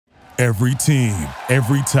Every team,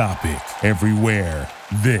 every topic, everywhere.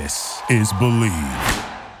 This is Believe.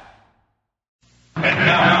 And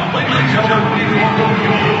now, ladies and gentlemen,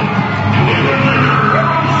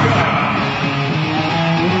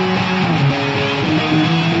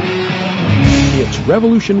 it's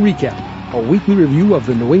Revolution Recap, a weekly review of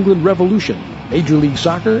the New England Revolution, Major League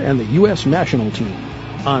Soccer, and the U.S. national team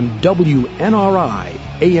on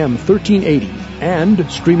WNRI AM 1380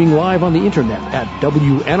 and streaming live on the internet at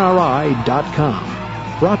WNRI.com.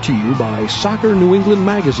 Brought to you by Soccer New England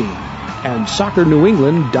Magazine and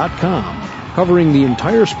SoccerNewEngland.com, covering the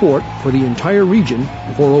entire sport for the entire region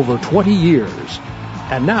for over 20 years.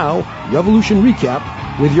 And now, Revolution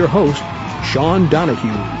Recap with your host, Sean Donahue.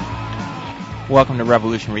 Welcome to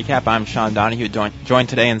Revolution Recap. I'm Sean Donahue, joined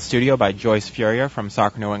today in studio by Joyce Furia from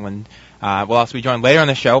Soccer New England. We'll also be joined later in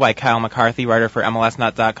the show by Kyle McCarthy, writer for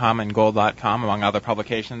MLSNet.com and Gold.com, among other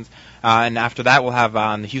publications. And after that, we'll have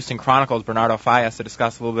on the Houston Chronicle's Bernardo Fallas to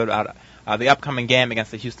discuss a little bit about the upcoming game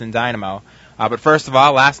against the Houston Dynamo. But first of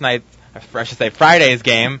all, Friday's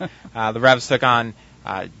game, the Revs took on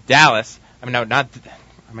Dallas. Am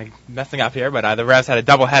I messing up here? But the Revs had a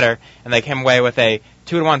doubleheader, and they came away with a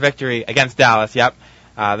 2-1 victory against Dallas. Yep,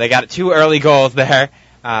 they got 2 early goals there.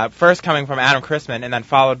 First coming from Adam Chrisman, and then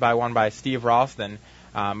followed by one by Steve Ralston.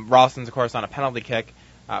 Ralston's, of course, on a penalty kick.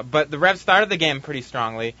 But the Revs started the game pretty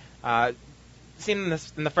strongly. Seemed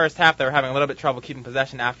in the first half they were having a little bit trouble keeping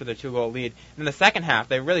possession after their 2-goal lead. In the second half,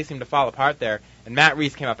 they really seemed to fall apart there, and Matt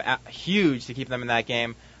Reese came up huge to keep them in that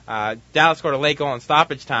game. Dallas scored a late goal in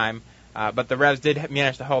stoppage time, but the Revs did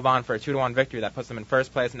manage to hold on for a 2-1 victory that puts them in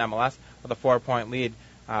first place in MLS with a 4-point lead.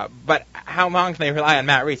 But how long can they rely on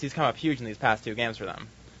Matt Reese? He's come up huge in these past 2 games for them.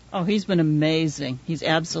 Oh, he's been amazing. He's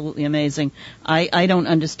absolutely amazing. I don't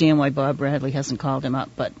understand why Bob Bradley hasn't called him up,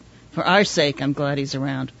 but for our sake, I'm glad he's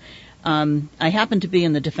around. I happened to be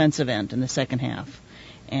in the defensive end in the second half,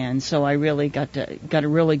 and so I really got a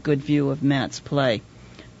really good view of Matt's play.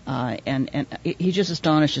 And he just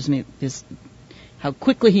astonishes me, how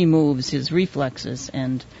quickly he moves, his reflexes,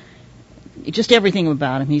 and just everything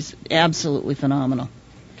about him. He's absolutely phenomenal.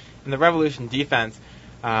 In the Revolution defense,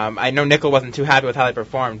 I know Nickel wasn't too happy with how they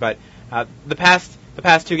performed, but the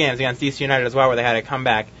past 2 games against DC United as well, where they had a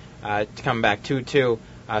comeback 2-2,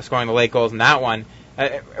 scoring the late goals in that one,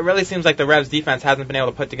 it really seems like the Revs defense hasn't been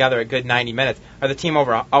able to put together a good 90 minutes, or the team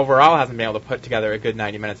overall hasn't been able to put together a good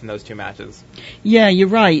 90 minutes in those 2 matches. Yeah, you're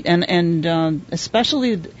right, and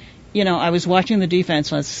especially, I was watching the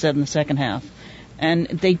defense, as I said, in the second half, and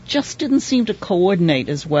they just didn't seem to coordinate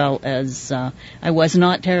as well as I was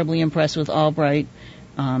not terribly impressed with Albright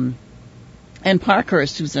and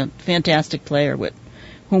Parkhurst, who's a fantastic player with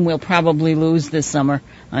whom we'll probably lose this summer,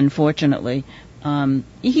 unfortunately.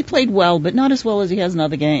 He played well, but not as well as he has in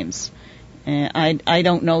other games. I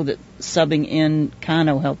don't know that subbing in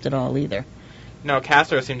Cano helped at all either. No,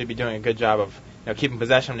 Castro seemed to be doing a good job of keeping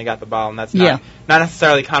possession when he got the ball, and that's not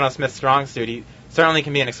necessarily Cano Smith's strong suit. He certainly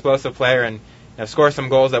can be an explosive player and score some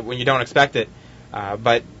goals that when you don't expect it.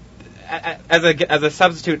 But as a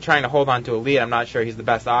substitute trying to hold on to a lead, I'm not sure he's the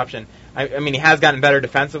best option. I mean, he has gotten better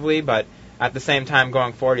defensively, but at the same time,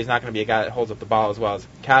 going forward, he's not going to be a guy that holds up the ball as well as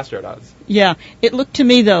Castro does. Yeah, it looked to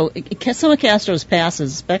me, though, some of Castro's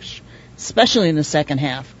passes, especially in the second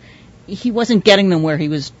half, he wasn't getting them where he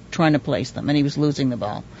was trying to place them, and he was losing the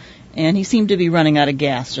ball. And he seemed to be running out of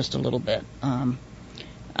gas just a little bit.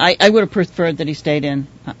 I would have preferred that he stayed in.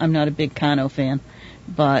 I'm not a big Cano fan,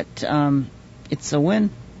 but it's a win.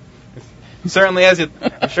 It certainly is.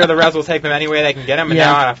 I'm sure the Revs will take them any way they can get him, and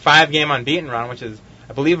now on a 5-game unbeaten run, which is,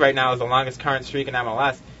 I believe right now, is the longest current streak in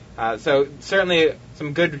MLS. So certainly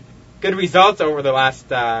some good results over the last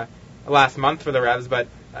month for the Revs, but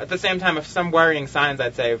at the same time, some worrying signs,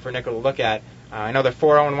 I'd say, for Nickel to look at. I know they're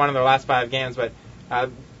 4-0-1 in their last 5 games, but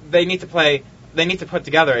they need to put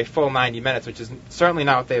together a full 90 minutes, which is certainly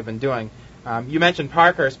not what they've been doing. You mentioned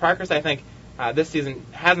Parkhurst. Parkhurst, I think, this season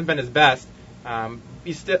hasn't been his best.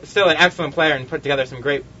 He's still an excellent player and put together some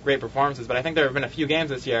great performances, but I think there have been a few games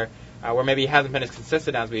this year where maybe he hasn't been as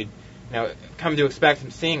consistent as we'd come to expect him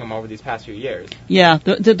seeing him over these past few years. Yeah,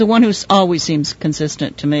 the one who always seems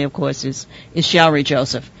consistent to me, of course, is Showery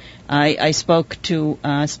Joseph. I spoke to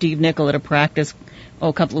Steve Nickel at a practice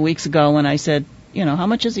a couple of weeks ago, and I said, how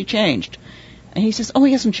much has he changed? And he says,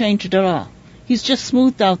 he hasn't changed at all. He's just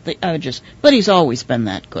smoothed out the edges, but he's always been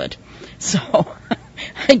that good. So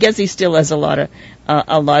I guess he still has a lot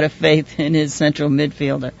of faith in his central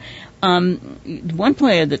midfielder. One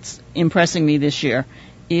player that's impressing me this year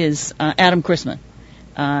is Adam Chrisman.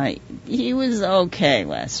 He was okay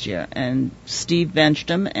last year, and Steve benched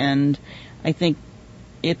him, and I think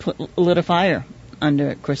it lit a fire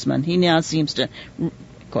under Chrisman. He now seems to, of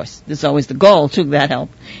course, there's always the goal too, that help.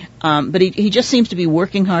 But he just seems to be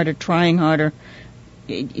working harder, trying harder,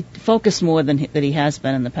 focused more than that he has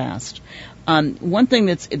been in the past. One thing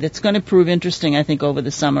that's going to prove interesting, I think, over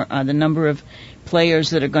the summer are the number of players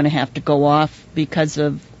that are going to have to go off because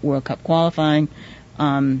of World Cup qualifying,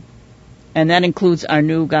 and that includes our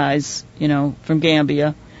new guys, from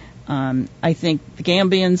Gambia. I think the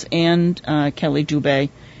Gambians and Kelly Dubé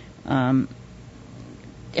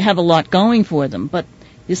have a lot going for them, but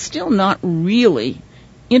they're still not really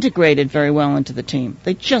integrated very well into the team.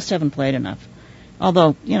 They just haven't played enough.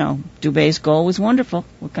 Although, Dubé's goal was wonderful.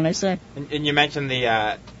 What can I say? And you mentioned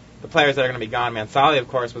the players that are going to be gone. Mansali, of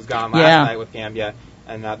course, was gone last night with Gambia,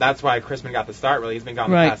 and that's why Chrisman got the start, really. He's been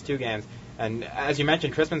gone the past 2 games. And as you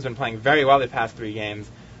mentioned, Chrisman's been playing very well the past 3 games.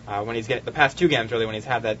 The past 2 games, really, when he's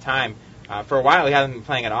had that time. For a while, he hasn't been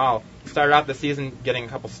playing at all. Started out the season getting a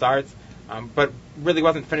couple starts, but really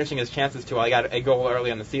wasn't finishing his chances too well. He got a goal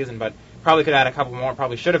early in the season, but probably could have had a couple more,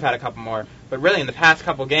 probably should have had a couple more. But really, in the past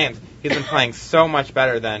couple games, he's been playing so much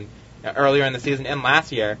better than earlier in the season and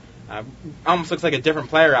last year. Almost looks like a different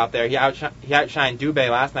player out there. He outshined Dubé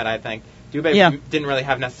last night, I think. Dubé didn't really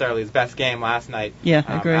have necessarily his best game last night. Yeah,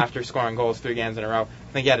 I agree. After scoring goals 3 games in a row.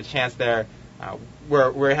 I think he had a chance there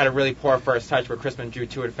where he had a really poor first touch where Chrisman drew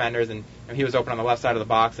 2 defenders and he was open on the left side of the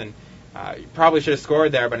box and probably should have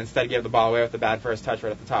scored there, but instead gave the ball away with a bad first touch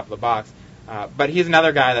right at the top of the box. But he's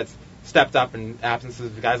another guy that's stepped up in absences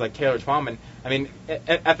of guys like Taylor Twellman. I mean,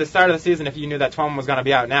 at the start of the season, if you knew that Twellman was going to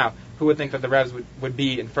be out now, who would think that the Revs would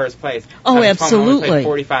be in first place? Oh, absolutely. Twellman only played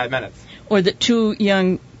 45 minutes. Or that 2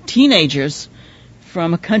 young teenagers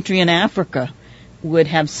from a country in Africa would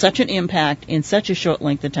have such an impact in such a short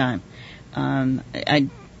length of time.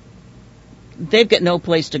 They've got no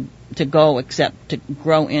place to go except to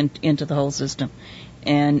grow into the whole system.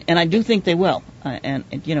 And I do think they will. And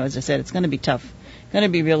as I said, it's going to be tough. Going to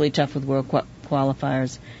be really tough with world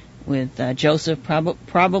qualifiers, with Joseph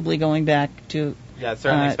probably going back to. Yeah,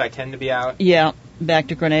 certainly expect him to be out. Yeah, back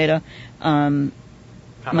to Grenada.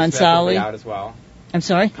 Mansali will be out as well. I'm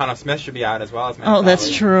sorry? Connor Smith should be out as well as Mansali. Oh,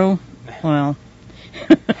 that's true. Well,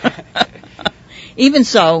 even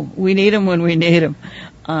so, we need him when we need him.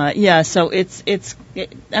 So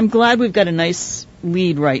I'm glad we've got a nice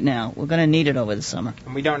lead right now. We're going to need it over the summer.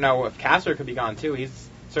 And we don't know if Kasser could be gone too. He's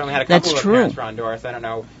certainly had a couple of appearances for Honduras. I don't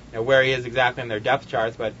know, where he is exactly in their depth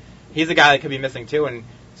charts, but he's a guy that could be missing too. And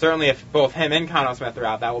certainly, if both him and Connor Smith are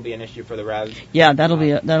out, that will be an issue for the Revs. Yeah, that'll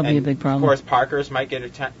be a big problem. Of course, Parkhurst might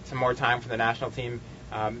get some more time for the national team.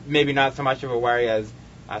 Maybe not so much of a worry as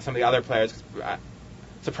some of the other players.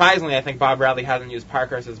 Surprisingly, I think Bob Bradley hasn't used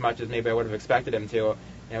Parkhurst as much as maybe I would have expected him to.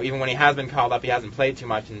 Even when he has been called up, he hasn't played too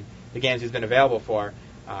much in the games he's been available for.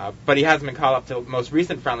 But he hasn't been called up to most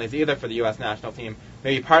recent friendlies either for the U.S. national team.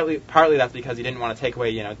 Maybe partly that's because he didn't want to take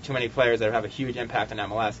away too many players that have a huge impact on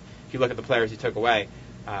MLS. If you look at the players he took away,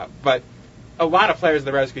 but a lot of players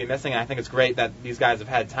the Revs could be missing, and I think it's great that these guys have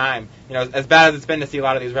had time. As bad as it's been to see a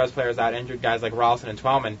lot of these Revs players out injured, guys like Ralston and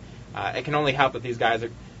Twellman, it can only help that these guys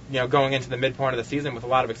are going into the midpoint of the season with a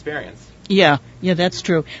lot of experience. Yeah, that's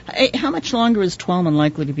true. How much longer is Twellman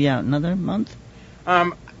likely to be out? Another month?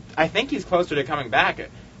 I think he's closer to coming back.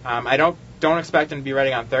 I don't expect him to be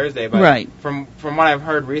ready on Thursday, but from what I've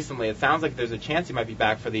heard recently, it sounds like there's a chance he might be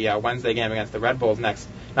back for the Wednesday game against the Red Bulls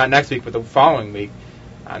not next week, but the following week.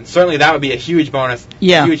 And certainly that would be a huge bonus,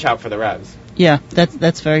 huge help for the Revs. Yeah,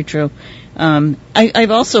 that's very true.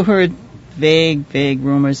 I've also heard vague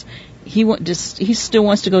rumors. He still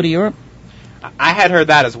wants to go to Europe. I had heard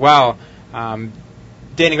that as well,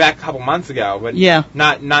 dating back a couple months ago, but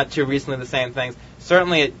not too recently the same things.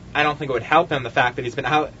 Certainly, I don't think it would help him the fact that he's been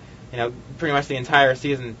out, pretty much the entire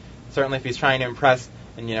season. Certainly, if he's trying to impress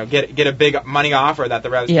and get a big money offer that the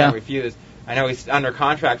Revs can't refuse. I know he's under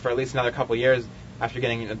contract for at least another couple of years after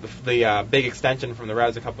getting the big extension from the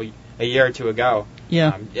Revs a year or two ago.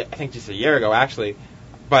 Yeah, I think just a year ago actually.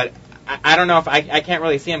 But I don't know if I can't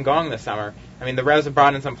really see him going this summer. I mean, the Revs have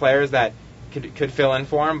brought in some players that could fill in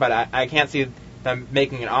for him, but I can't see them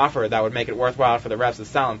making an offer that would make it worthwhile for the Revs to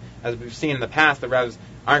sell him. As we've seen in the past, the Revs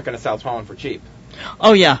aren't going to sell Twellman for cheap.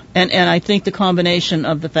 Oh, yeah, and I think the combination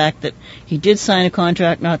of the fact that he did sign a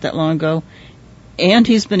contract not that long ago, and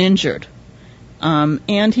he's been injured,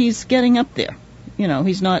 and he's getting up there.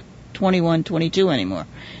 He's not 21, 22 anymore.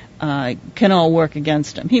 Can all work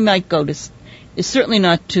against him. He might go to, certainly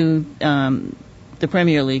not to the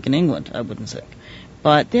Premier League in England, I wouldn't say.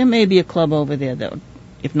 But there may be a club over there that would,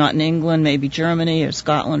 if not in England, maybe Germany or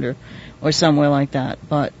Scotland or somewhere like that.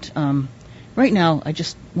 But right now, I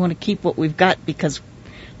just want to keep what we've got because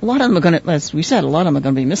a lot of them are going to, as we said, a lot of them are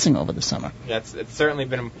going to be missing over the summer. Yeah, it's certainly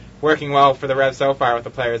been working well for the Revs so far with the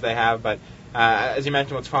players they have. But as you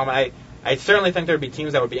mentioned with Twellman, I certainly think there would be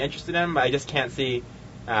teams that would be interested in him, but I just can't see,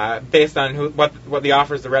 based on what the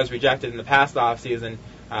offers the Revs rejected in the past offseason,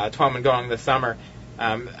 Twellman going this summer.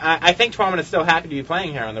 I think Twellman is still happy to be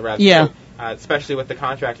playing here on the Revs, too, especially with the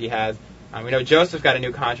contract he has. We know Joseph got a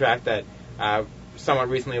new contract that somewhat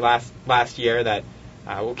recently last year that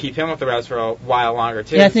will keep him with the Revs for a while longer,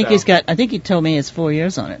 too. Yeah, I think he told me he has 4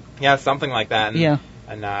 years on it. Yeah, something like that.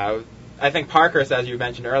 And I think Parkhurst, as you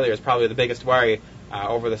mentioned earlier, is probably the biggest worry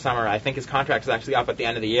over the summer. I think his contract is actually up at the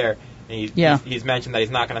end of the year. And he's mentioned that he's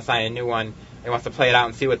not going to sign a new one. He wants to play it out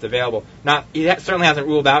and see what's available. He certainly hasn't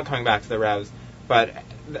ruled out coming back to the Revs, but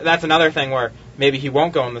that's another thing where maybe he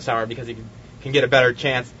won't go in the summer because he can get a better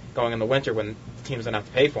chance going in the winter when the teams don't have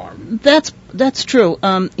to pay for him. That's true.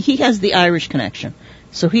 He has the Irish connection,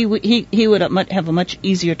 so he would have a much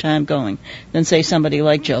easier time going than, say, somebody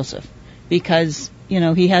like Joseph, because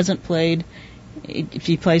he hasn't played. If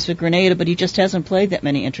he plays for Grenada, but he just hasn't played that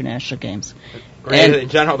many international games. Grenada in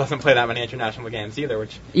general doesn't play that many international games either,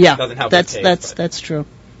 which doesn't help his case. That's true.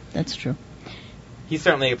 That's true. He's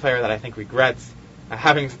certainly a player that I think regrets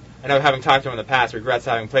having talked to him in the past, regrets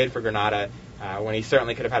having played for Grenada when he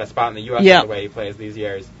certainly could have had a spot in the U.S. the way he plays these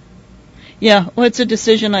years. Yeah, well, it's a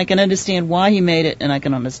decision. I can understand why he made it, and I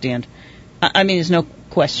can understand. I mean, there's no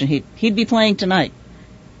question he'd be playing tonight.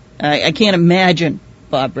 I can't imagine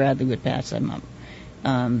Bob Bradley would pass him up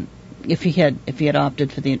if he had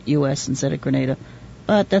opted for the U.S. instead of Grenada.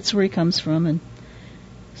 But that's where he comes from, and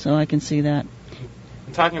so I can see that.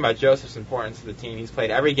 And talking about Joseph's importance to the team, he's played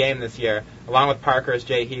every game this year, along with Parkhurst,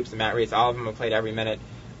 Jay Heaps, and Matt Reese. All of them have played every minute.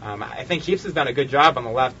 I think Heaps has done a good job on the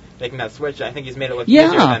left making that switch. I think he's made it look easier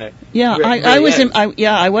than it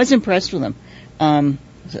I was impressed with him.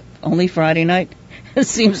 Was it only Friday night? It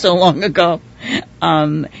seems so long ago.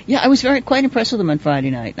 I was quite impressed with him on Friday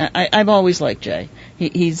night. I've always liked Jay.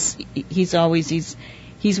 He's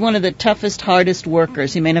one of the toughest, hardest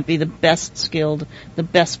workers. He may not be the best skilled, the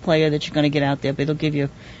best player that you're going to get out there, but he'll give you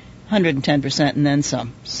 110% and then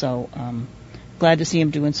some. So glad to see him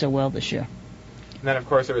doing so well this year. And then, of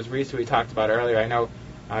course, there was Reese, who we talked about earlier. I know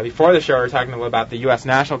before the show we were talking a little about the U.S.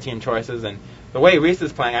 national team choices, and the way Reese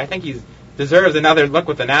is playing, I think he deserves another look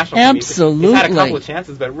with the national team. Absolutely. He's had a couple of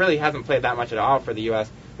chances, but really hasn't played that much at all for the U.S.,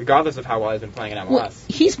 regardless of how well he's been playing in MLS. Well,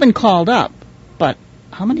 he's been called up, but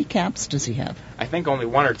how many caps does he have? I think only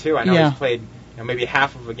one or two. I know he's played maybe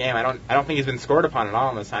half of a game. I don't think he's been scored upon at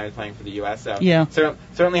all in this time he's playing for the U.S., so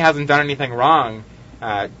certainly hasn't done anything wrong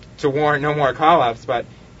to warrant no more call-ups, but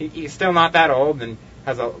he's still not that old and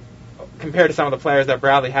has compared to some of the players that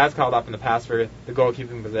Bradley has called up in the past for the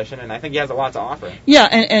goalkeeping position, and I think he has a lot to offer. Yeah,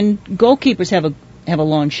 and goalkeepers have a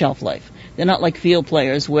long shelf life. They're not like field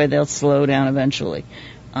players where they'll slow down eventually.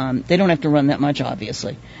 They don't have to run that much,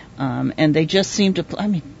 obviously, and they just seem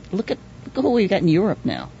to. Look at who we got in Europe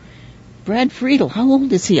now. Brad Friedel, how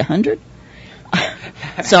old is he? 100?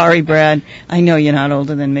 Sorry, Brad. I know you're not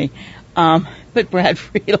older than me. But Brad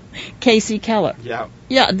Friedel, Casey Keller.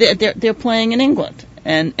 Yeah, they're playing in England.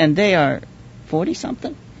 And they are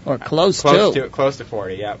 40-something? Or close to. Close to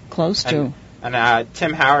 40, yeah. Close to. And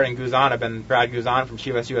Tim Howard and Brad Guzan from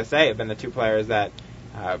Chivas USA have been the two players that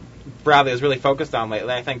Bradley has really focused on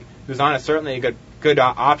lately. I think Guzan is certainly a good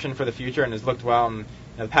option for the future and has looked well in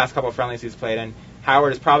the past couple of friendlies he's played in.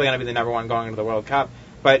 Howard is probably going to be the number one going into the World Cup.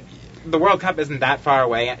 But the World Cup isn't that far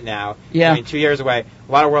away now. Yeah. 2 years away.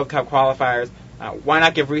 A lot of World Cup qualifiers. Why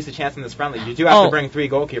not give Reese a chance in this friendly? You do have to bring 3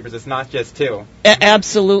 goalkeepers. It's not just 2.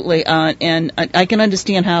 Absolutely. And I can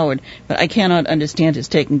understand Howard, but I cannot understand his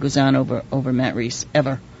taking Guzan over Matt Reese,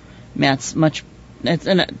 ever. Matt's much...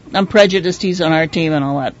 I'm prejudiced. He's on our team and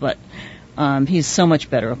all that, but he's so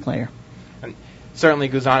much better a player. And certainly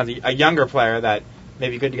Guzan is a younger player that may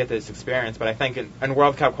be good to get this experience, but I think in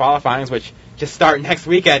World Cup qualifyings, which just start next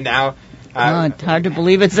weekend now... hard to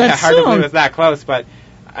believe it's that soon. Hard to believe it's that close, but...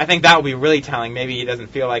 I think that will be really telling. Maybe he doesn't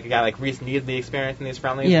feel like a guy like Reese needs the experience in these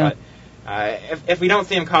friendlies, but if we don't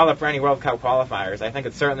see him called up for any World Cup qualifiers, I think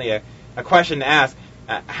it's certainly a question to ask.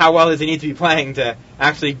 How well does he need to be playing to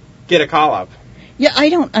actually get a call-up? Yeah, I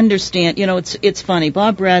don't understand. It's funny.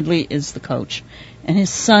 Bob Bradley is the coach, and his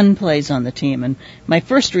son plays on the team, and my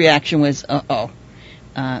first reaction was,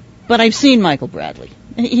 but I've seen Michael Bradley.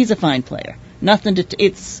 He's a fine player. Nothing to...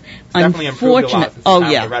 It's definitely improved a lot since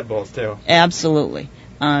the Red Bulls, too. Absolutely.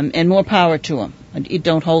 And more power to him. You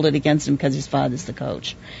don't hold it against him because his father's the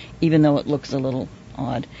coach, even though it looks a little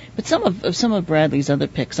odd. But some of Bradley's other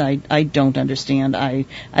picks, I don't understand. I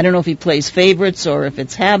don't know if he plays favorites or if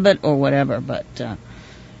it's habit or whatever. But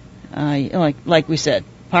like we said,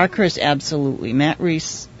 Parkhurst, absolutely. Matt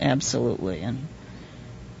Reese, absolutely. And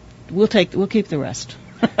we'll keep the rest.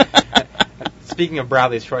 Speaking of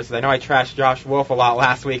Bradley's choices, I know I trashed Josh Wolf a lot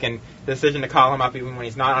last week, and the decision to call him up even when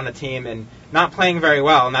he's not on the team and not playing very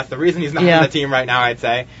well, and that's the reason he's not on the team right now, I'd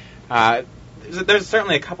say. There's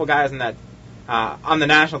certainly a couple guys in that on the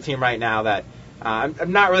national team right now that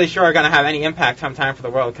I'm not really sure are going to have any impact sometime for the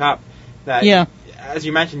World Cup. That, as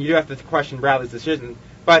you mentioned, you do have to question Bradley's decision,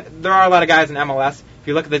 but there are a lot of guys in MLS. If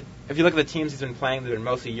you look at the teams he's been playing, they've been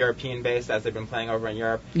mostly European-based, as they've been playing over in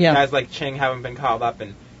Europe. Yeah. Guys like Ching haven't been called up,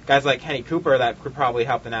 and guys like Kenny Cooper that could probably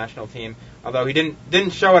help the national team. Although he didn't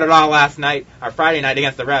show it at all last night, or Friday night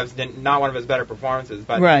against the Revs, not one of his better performances.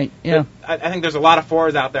 But right, yeah. But I think there's a lot of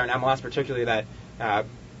forwards out there in MLS, particularly that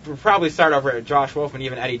will probably start over at Josh Wolf and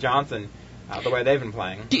even Eddie Johnson, the way they've been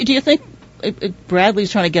playing. Do you think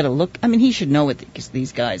Bradley's trying to get a look? I mean, he should know what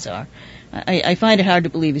these guys are. I find it hard to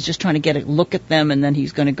believe he's just trying to get a look at them, and then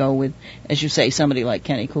he's going to go with, as you say, somebody like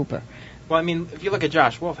Kenny Cooper. Well, I mean, if you look at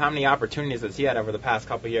Josh Wolf, how many opportunities has he had over the past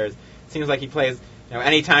couple of years? It seems like he plays,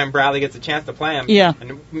 anytime Bradley gets a chance to play him. Yeah.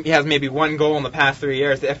 And he has maybe one goal in the past 3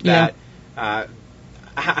 years, if that.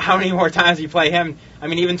 How many more times do you play him? I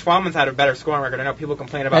mean, even Twellman's had a better scoring record. I know people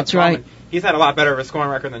complain about That's Twellman. right. He's had a lot better of a scoring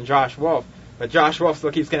record than Josh Wolf, but Josh Wolf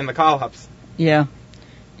still keeps getting the call-ups. Yeah.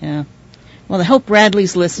 Well, I hope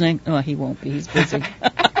Bradley's listening. Oh, he won't be. He's busy.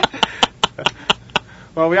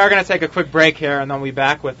 Well, we are going to take a quick break here, and then we'll be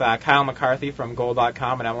back with Kyle McCarthy from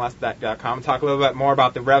Gold.com and MLS.com. Talk a little bit more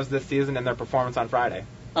about the Revs this season and their performance on Friday.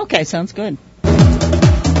 Okay, sounds good.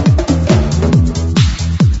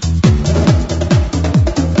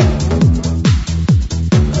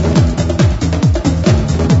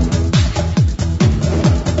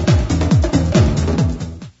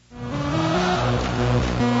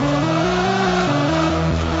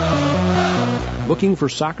 Looking for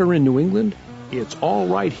soccer in New England? It's all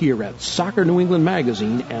right here at Soccer New England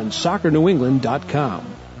Magazine and soccernewengland.com.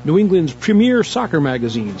 New England's premier soccer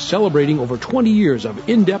magazine, celebrating over 20 years of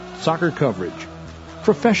in-depth soccer coverage.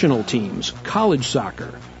 Professional teams, college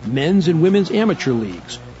soccer, men's and women's amateur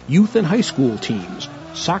leagues, youth and high school teams.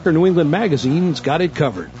 Soccer New England Magazine's got it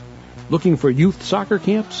covered. Looking for youth soccer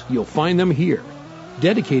camps? You'll find them here.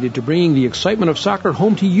 Dedicated to bringing the excitement of soccer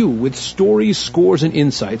home to you with stories, scores, and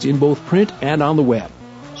insights in both print and on the web.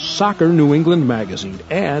 Soccer New England Magazine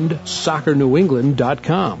and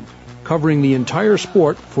soccernewengland.com, covering the entire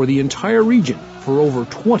sport for the entire region for over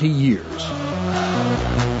 20 years.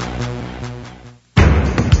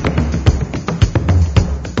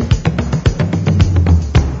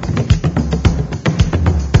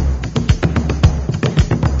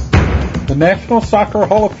 The National Soccer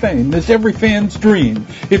Hall of Fame is every fan's dream.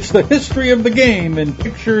 It's the history of the game in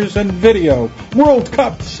pictures and video, World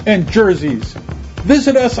Cups and jerseys.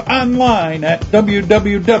 Visit us online at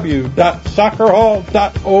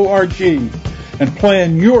www.soccerhall.org and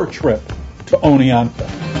plan your trip to Oneonta.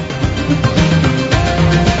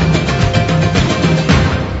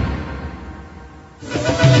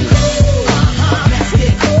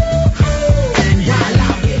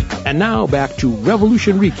 And now back to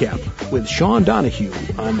Revolution Recap with Sean Donahue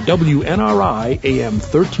on WNRI AM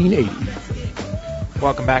 1380.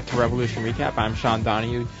 Welcome back to Revolution Recap. I'm Sean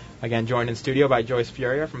Donahue, again joined in studio by Joyce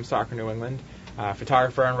Furia from Soccer New England,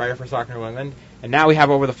 photographer and writer for Soccer New England. And now we have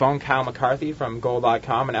over the phone Kyle McCarthy from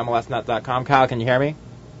Gold.com and MLSnet.com. Kyle, can you hear me?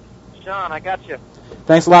 Sean, I got you.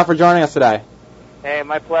 Thanks a lot for joining us today. Hey,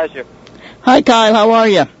 my pleasure. Hi, Kyle. How are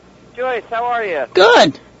you? Joyce, how are you?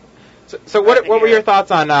 Good. So what were your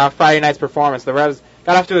thoughts on Friday night's performance? The Revs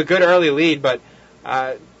got off to a good early lead, but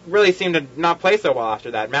really seemed to not play so well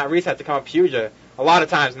after that. Matt Reese had to come up huge a lot of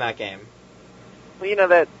times in that game.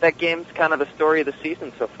 Well, that game's kind of the story of the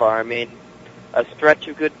season so far. I mean, a stretch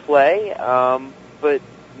of good play, but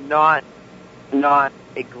not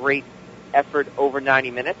a great effort over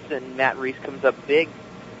 90 minutes, and Matt Reese comes up big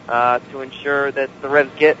to ensure that the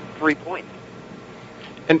Revs get 3 points.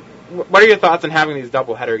 And what are your thoughts on having these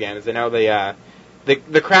doubleheader games? I know the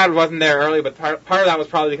crowd wasn't there early, but part of that was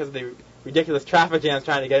probably because of the ridiculous traffic jams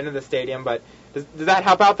trying to get into the stadium. But does that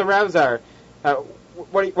help out the Revs, or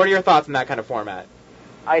what are your thoughts on that kind of format?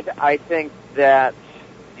 I think that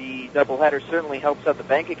the doubleheader certainly helps out the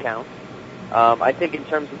bank account. I think in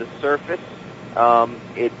terms of the surface,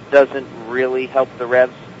 it doesn't really help the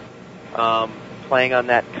Revs playing on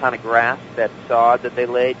that kind of grass, that sod that they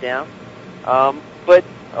laid down. But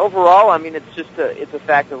overall, I mean, it's a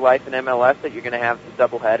fact of life in MLS that you're going to have the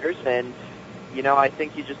doubleheaders, and I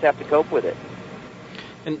think you just have to cope with it.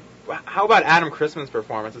 And how about Adam Chrisman's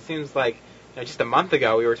performance? It seems like just a month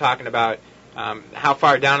ago we were talking about how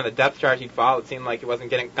far down in the depth chart he'd fall. It seemed like he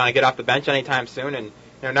wasn't going to get off the bench anytime soon, and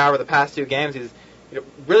now over the past 2 games, he's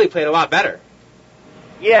really played a lot better.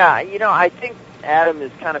 Yeah, I think Adam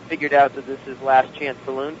has kind of figured out that this is last chance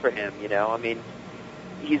saloon for him. I mean,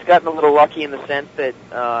 he's gotten a little lucky in the sense that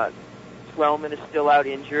Swellman is still out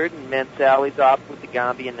injured and Mansali's off with the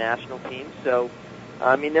Gambian national team. So,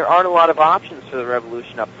 I mean, there aren't a lot of options for the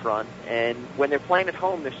Revolution up front. And when they're playing at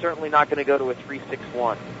home, they're certainly not going to go to a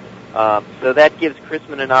 3-6-1. So that gives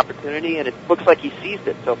Chrisman an opportunity, and it looks like he seized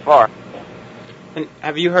it so far. And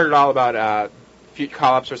have you heard at all about future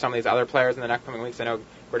call-ups for some of these other players in the next coming weeks? I know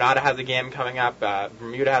Bernardo has a game coming up.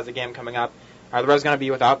 Bermuda has a game coming up. Are the Reds going to be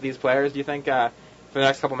without these players, do you think, for the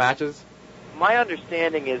next couple matches? My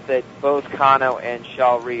understanding is that both Kano and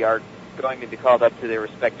Shalri are going to be called up to their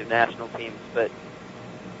respective national teams, but,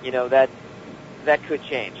 that could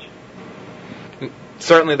change.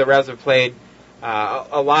 Certainly the Reds have played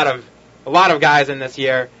a lot of guys in this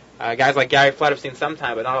year. Guys like Gary Flood have seen some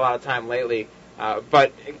time, but not a lot of time lately.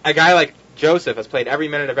 But a guy like Joseph has played every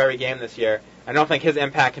minute of every game this year. I don't think his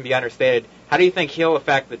impact can be understated. How do you think he'll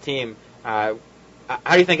affect the team? How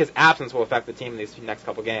do you think his absence will affect the team in these next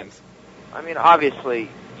couple games? I mean, obviously,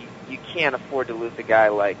 you can't afford to lose a guy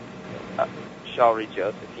like Shalri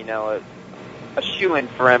Joseph, a shoo-in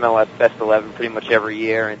for MLS Best 11 pretty much every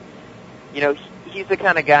year. And, he's the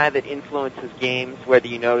kind of guy that influences games whether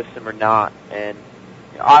you notice him or not. And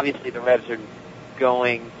obviously the Reds are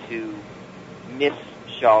going to miss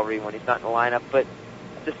Shalri when he's not in the lineup, but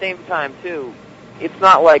at the same time, too, it's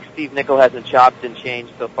not like Steve Nicol hasn't chopped and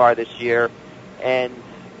changed so far this year. And,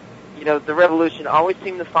 the Revolution always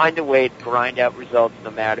seem to find a way to grind out results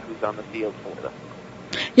no matter who's on the field for them.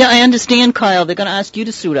 Yeah, I understand, Kyle. They're going to ask you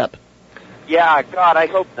to suit up. Yeah, God, I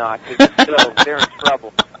hope not, because they're in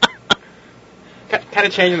trouble. Kind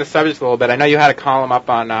of changing the subject a little bit. I know you had a column up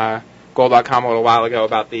on Gold.com a little while ago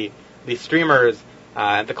about the streamers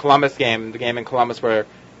at the Columbus game, the game in Columbus where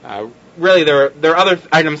really there are other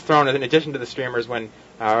items thrown in addition to the streamers when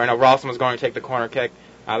Ralston was going to take the corner kick.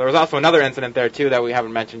 There was also another incident there, too, that we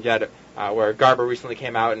haven't mentioned yet, where Garber recently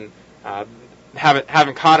came out and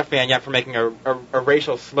haven't caught a fan yet for making a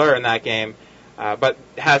racial slur in that game, but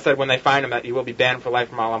has said when they find him that he will be banned for life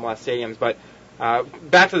from all MLS stadiums. But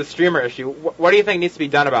back to the streamer issue, what do you think needs to be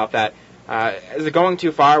done about that? Is it going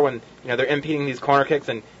too far when they're impeding these corner kicks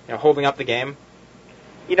and holding up the game?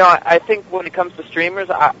 I think when it comes to streamers,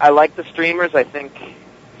 I like the streamers. I think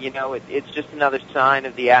it's just another sign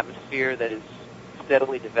of the atmosphere that is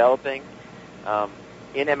steadily developing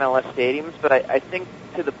in MLS stadiums. But I think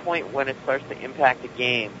to the point when it starts to impact a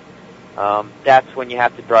game, that's when you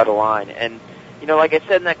have to draw the line. And like I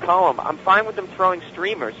said in that column, I'm fine with them throwing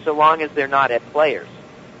streamers so long as they're not at players.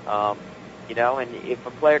 And if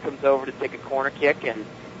a player comes over to take a corner kick and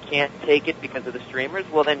can't take it because of the streamers,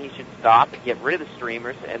 well, then he should stop and get rid of the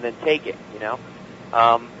streamers and then take it,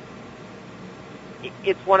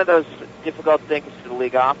 It's one of those difficult things for the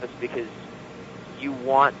league office because you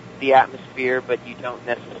want the atmosphere, but you don't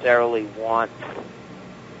necessarily want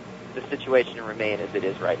the situation to remain as it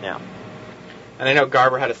is right now. And I know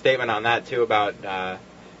Garber had a statement on that, too, about, the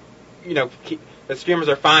streamers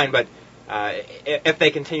are fine, but if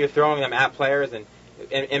they continue throwing them at players and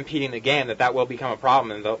impeding the game, that will become a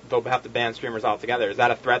problem, and they'll have to ban streamers altogether. Is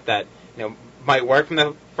that a threat that, might work from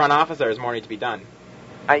the front office, or does more need to be done?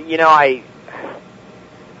 I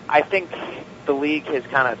think the league has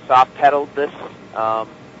kind of soft-pedaled this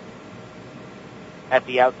at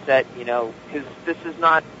the outset, because this is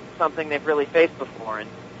not something they've really faced before. And,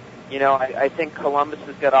 I think Columbus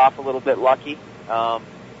has got off a little bit lucky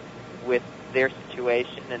with their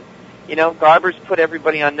situation. And, Garber's put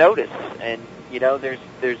everybody on notice. And,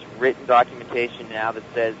 there's written documentation now that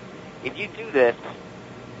says, if you do this,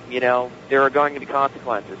 there are going to be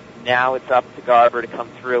consequences. Now it's up to Garber to come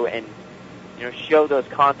through and, show those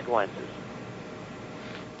consequences.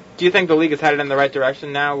 Do you think the league is headed in the right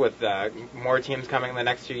direction now with more teams coming in the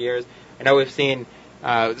next few years? I know we've seen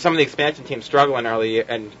some of the expansion teams struggling early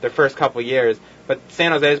in their first couple years, but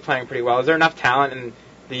San Jose is playing pretty well. Is there enough talent in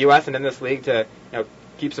the U.S. and in this league to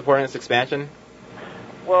keep supporting this expansion?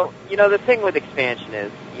 Well, the thing with expansion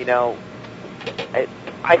is,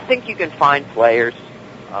 I think you can find players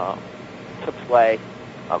to play,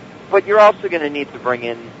 but you're also going to need to bring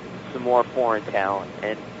in some more foreign talent.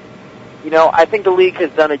 And, I think the league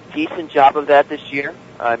has done a decent job of that this year.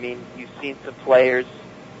 I mean, you've seen some players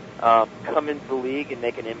come into the league and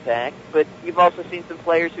make an impact, but you've also seen some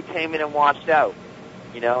players who came in and washed out.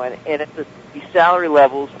 And at the salary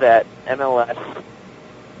levels that MLS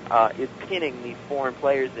is pinning these foreign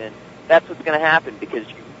players in, that's what's going to happen because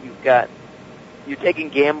you're taking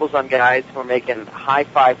gambles on guys who are making high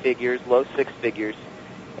 5 figures, low 6 figures,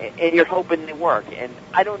 and you're hoping they work. And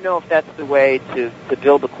I don't know if that's the way to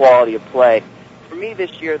build the quality of play. For me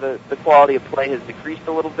this year, the quality of play has decreased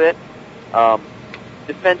a little bit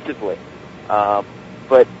defensively.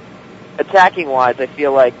 But attacking-wise, I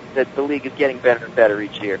feel like that the league is getting better and better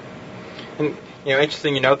each year. And,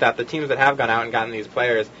 interesting you note that the teams that have gone out and gotten these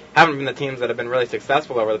players haven't been the teams that have been really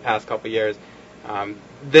successful over the past couple of years.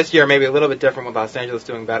 This year maybe a little bit different with Los Angeles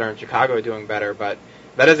doing better and Chicago doing better, but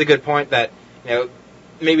that is a good point that,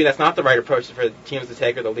 maybe that's not the right approach for teams to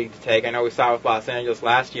take or the league to take. I know we saw with Los Angeles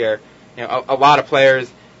last year, a lot of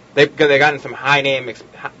players, they've gotten some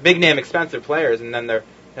big-name expensive players, and then the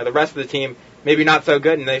rest of the team maybe not so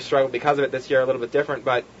good, and they've struggled because of it this year a little bit different,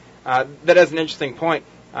 but that is an interesting point.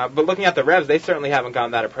 But looking at the Revs, they certainly haven't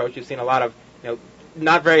gone that approach. You've seen a lot of,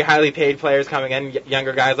 not very highly paid players coming in,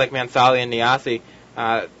 younger guys like Mansali and Niasi.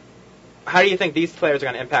 How do you think these players are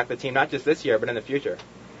going to impact the team, not just this year, but in the future?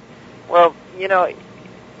 Well,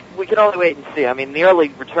 we can only wait and see. I mean, the early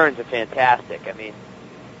returns are fantastic. I mean,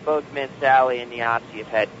 both Mansali and Niasi have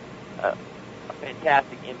had a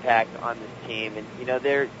fantastic impact on this team, and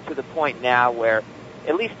they're to the point now where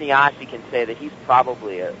at least Niasi can say that he's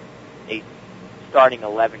probably a starting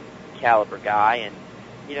 11 caliber guy, and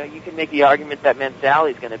you can make the argument that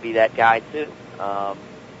Mansali is going to be that guy too.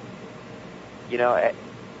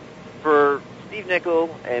 For Steve Nicol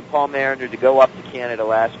and Paul Mariner to go up to Canada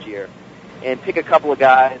last year and pick a couple of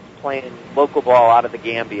guys playing local ball out of the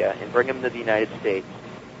Gambia and bring them to the United States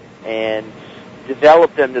and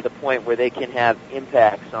develop them to the point where they can have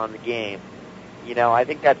impacts on the game, I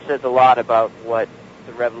think that says a lot about what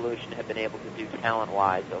the Revolution have been able to do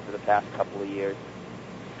talent-wise over the past couple of years.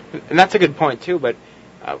 And that's a good point, too, but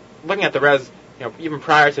looking at the Revs, even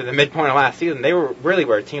prior to the midpoint of last season, they were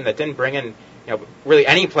a team that didn't bring in, really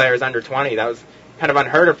any players under 20. That was kind of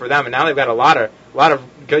unheard of for them, and now they've got a lot of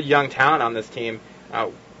good young talent on this team.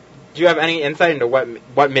 Do you have any insight into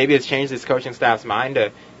what maybe has changed this coaching staff's mind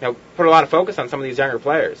to put a lot of focus on some of these younger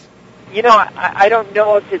players? I don't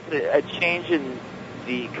know if it's a change in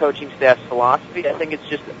the coaching staff's philosophy. I think it's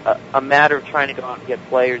just a matter of trying to go out and get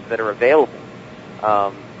players that are available.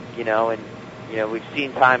 We've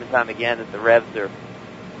seen time and time again that the Revs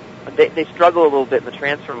they struggle a little bit in the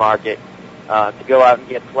transfer market to go out and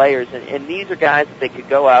get players, and these are guys that they could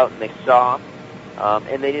go out and they saw,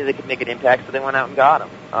 and they knew they could make an impact, so they went out and got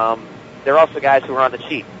them. They're also guys who are on the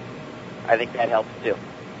cheap. I think that helps too.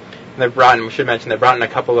 We should mention they brought in a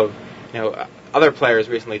couple of other players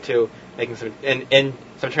recently too, making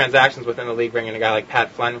some transactions within the league, bringing a guy like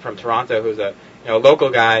Pat Flynn from Toronto, who's a local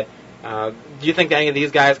guy. Do you think that any of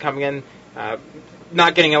these guys coming in,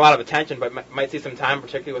 not getting a lot of attention, but might see some time,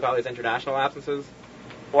 particularly with all these international absences?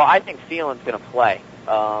 Well, I think Phelan's going to play.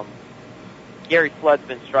 Gary Flood's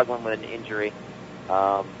been struggling with an injury,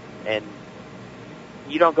 and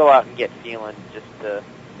you don't go out and get Phelan just to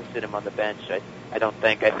sit him on the bench. I don't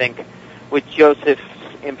think. I think with Joseph's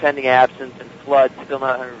impending absence and Flood still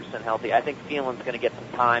not 100% healthy, I think Phelan's going to get some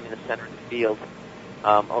time in the center of the field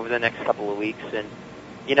over the next couple of weeks, and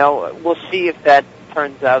we'll see if that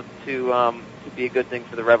turns out to be a good thing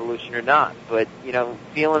for the Revolution or not. But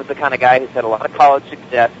Phelan's the kind of guy who's had a lot of college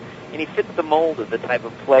success, and he fits the mold of the type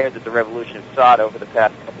of player that the Revolution have sought over the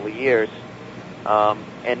past couple of years,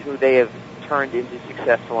 and who they have turned into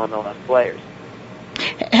successful MLS players.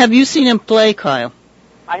 Have you seen him play, Kyle?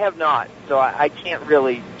 I have not, so I can't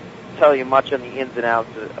really tell you much on the ins and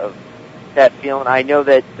outs of that Phelan. I know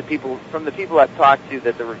that the people I've talked to,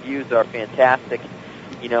 that the reviews are fantastic.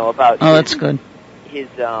 About that's good. His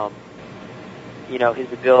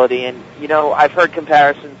his ability, and I've heard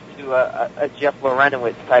comparisons to a Jeff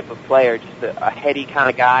Lorenowitz type of player, just a heady kind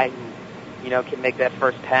of guy who can make that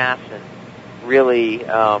first pass and really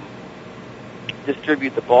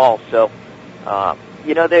distribute the ball. So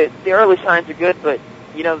the early signs are good, but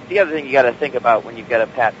the other thing you got to think about when you've got a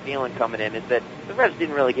Pat Phelan coming in is that the Revs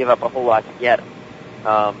didn't really give up a whole lot to get him.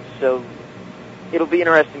 So it'll be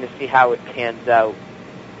interesting to see how it pans out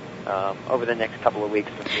over the next couple of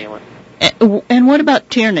weeks for Phelan. And what about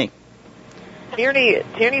Tierney?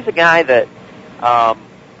 Tierney's a guy that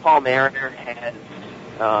Paul Mariner has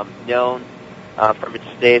known from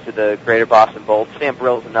his days at the Greater Boston Bolts. Sam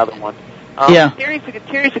Brill's another one.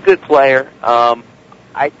 Tierney's a good player.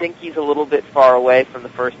 I think he's a little bit far away from the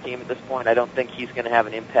first team at this point. I don't think he's going to have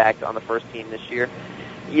an impact on the first team this year.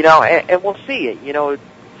 And we'll see.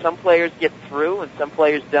 Some players get through and some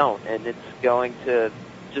players don't, and it's going to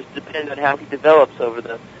just depend on how he develops over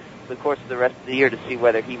the course of the rest of the year to see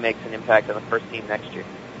whether he makes an impact on the first team next year.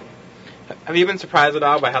 Have you been surprised at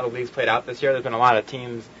all by how the league's played out this year? There's been a lot of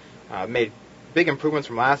teams made big improvements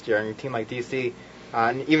from last year, and a team like DC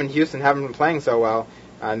and even Houston haven't been playing so well.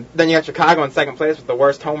 Then you got Chicago in second place with the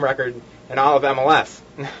worst home record in all of MLS.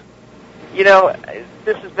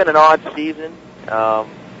 This has been an odd season.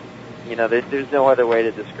 There's no other way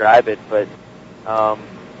to describe it, but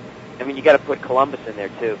you got to put Columbus in there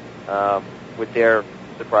too, with their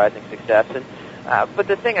surprising success. But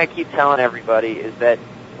the thing I keep telling everybody is that,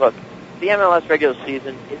 look, the MLS regular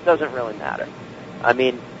season, it doesn't really matter. I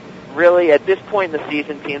mean, really, at this point in the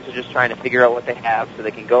season, teams are just trying to figure out what they have so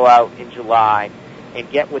they can go out in July and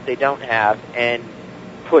get what they don't have and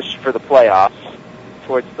push for the playoffs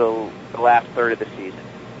towards the last third of the season.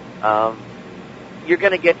 You're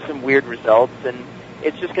going to get some weird results, and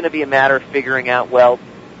it's just going to be a matter of figuring out,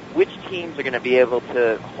 which teams are going to be able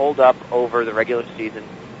to hold up over the regular season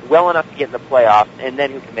well enough to get in the playoffs, and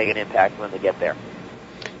then who can make an impact when they get there.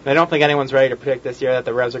 I don't think anyone's ready to predict this year that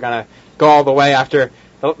the Revs are going to go all the way after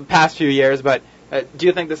the past few years, but do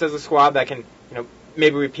you think this is a squad that can,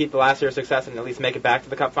 maybe repeat the last year's success and at least make it back to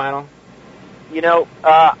the Cup final?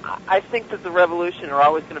 I think that the Revolution are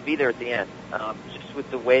always going to be there at the end, just with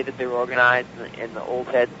the way that they're organized and the old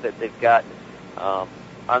heads that they've got on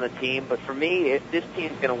the team. But for me, if this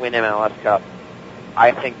team's going to win MLS Cup,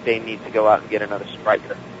 I think they need to go out and get another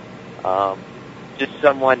striker. Just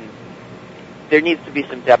someone. There needs to be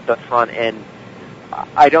some depth up front, and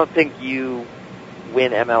I don't think you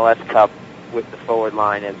win MLS Cup with the forward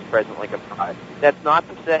line as presently comprised. That's not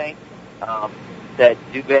to say that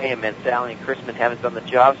Dubé and Mansally and Chrisman haven't done the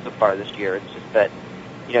job so far this year. It's just that,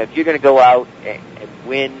 if you're going to go out and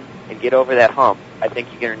win and get over that hump, I think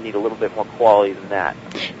you're going to need a little bit more quality than that.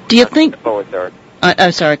 Do you think... Forward third.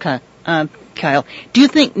 I'm sorry, Kyle. Do you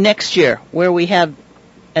think next year, where we have,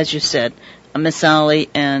 as you said, Mansally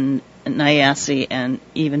and Nyasi and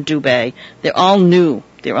even Dubé, they're all new.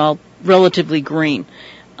 They're all relatively green.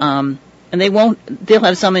 And they'll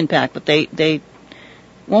have some impact, but they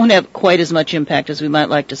won't have quite as much impact as we might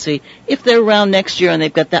like to see if they're around next year and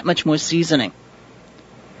they've got that much more seasoning.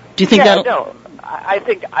 Do you think that'll... No. I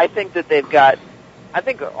think that they've got... I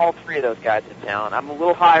think all three of those guys have talent. I'm a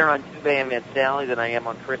little higher on Dubé and Mansally than I am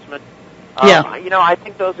on Chrisman. I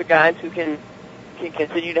think those are guys who can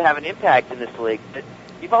continue to have an impact in this league. But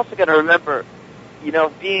you've also got to remember,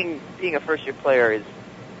 being a first-year player is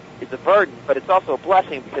a burden, but it's also a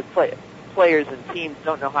blessing because players and teams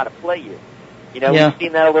don't know how to play you. We've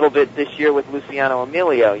seen that a little bit this year with Luciano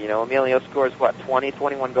Emilio. Emilio scores, 20,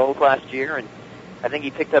 21 goals last year, and I think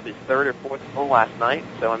he picked up his third or fourth goal last night.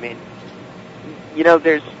 So,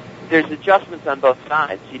 there's adjustments on both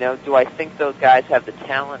sides. Do I think those guys have the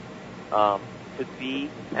talent to be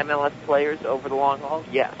MLS players over the long haul?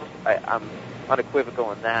 Yes, I'm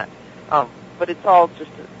unequivocal in that. But it's all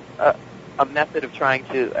just a method of trying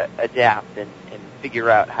to adapt and figure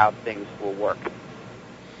out how things will work.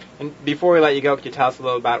 And before we let you go, could you tell us a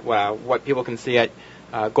little about what people can see at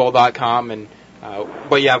goal.com and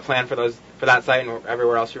what you have planned for that site and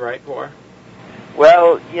everywhere else you write for?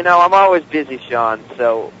 Well, I'm always busy, Sean.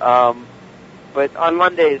 So, but on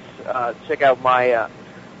Mondays, check out my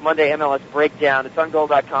Monday MLS breakdown. It's on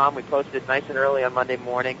goal.com. We post it nice and early on Monday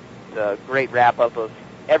morning. It's a great wrap-up of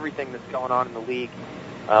everything that's going on in the league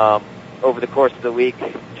over the course of the week.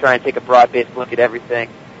 Try and take a broad-based look at everything.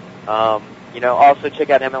 Also check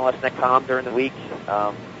out MLS.com during the week.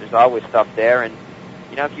 There's always stuff there. And,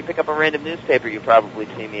 if you pick up a random newspaper, you probably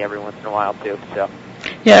see me every once in a while, too. So.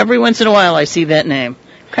 Yeah, every once in a while I see that name.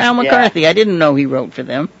 Kyle McCarthy. I didn't know he wrote for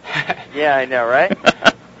them. Yeah, I know, right?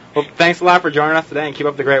 Well, thanks a lot for joining us today, and keep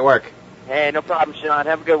up the great work. Hey, no problem, Sean.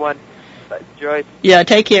 Have a good one. Joyce. Yeah,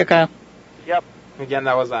 take care, Kyle. Yep. Again,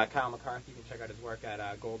 that was Kyle McCarthy. You can check out his work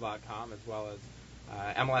at goal.com as well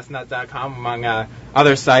as MLSnet.com, among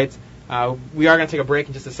other sites. We are going to take a break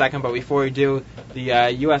in just a second, but before we do,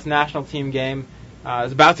 the U.S. national team game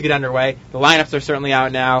is about to get underway. The lineups are certainly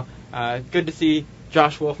out now. Good to see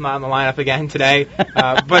Josh Wolf not in the lineup again today.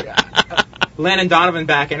 But Landon Donovan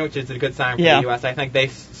back in, which is a good sign for the U.S. I think they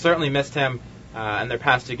certainly missed him in their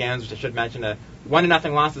past two games, which I should mention. A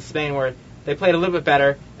 1-0 loss to Spain where they played a little bit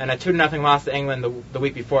better, and a 2-0 loss to England the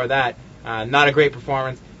week before that. Not a great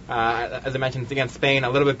performance. As I mentioned, against Spain, a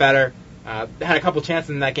little bit better. They had a couple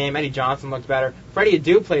chances in that game. Eddie Johnson looked better. Freddie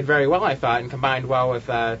Adu played very well, I thought, and combined well with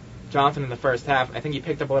Johnson in the first half. I think he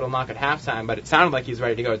picked up a little knock at halftime, but it sounded like he's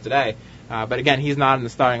ready to go today. But again, he's not in the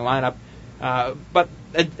starting lineup. But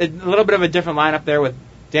a little bit of a different lineup there with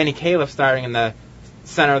Danny Califf starting in the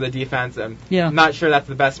center of the defense. I'm not sure that's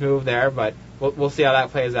the best move there, but we'll see how that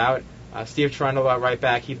plays out. Steve Trundle at right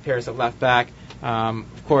back, Heath Pierce at left back.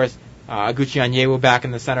 Of course, Aguchi Onyewu back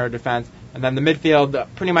in the center of defense. And then the midfield,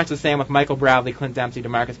 pretty much the same with Michael Bradley, Clint Dempsey,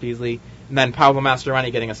 DeMarcus Beasley, and then Pablo Mastroeni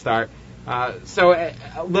getting a start. So a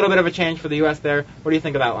little bit of a change for the U.S. there. What do you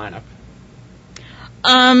think of that lineup?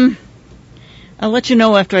 I'll let you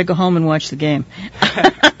know after I go home and watch the game.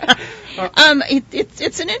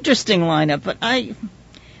 It's an interesting lineup, but I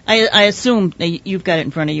assume you've got it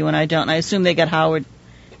in front of you and I don't. I assume they got Howard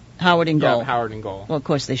in goal. Yeah, Howard in goal. Well, of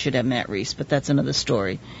course they should have Matt Reese, but that's another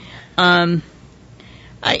story. I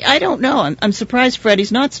don't know. I'm surprised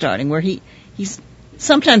Freddie's not starting, where he's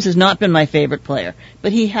sometimes has not been my favorite player,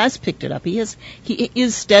 but he has picked it up. He is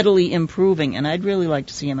steadily improving, and I'd really like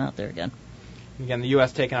to see him out there again. Again, the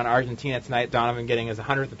U.S. taking on Argentina tonight. Donovan getting his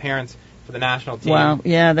 100th appearance for the national team. Wow,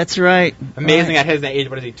 yeah, that's right. Amazing at his age.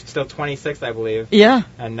 What is he? Still 26, I believe. Yeah.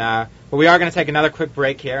 And but we are going to take another quick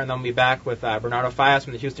break here, and then we'll be back with Bernardo Fallas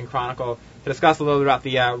from the Houston Chronicle to discuss a little bit about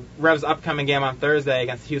the Revs' upcoming game on Thursday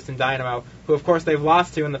against the Houston Dynamo, who, of course, they've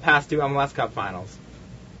lost to in the past two MLS Cup finals.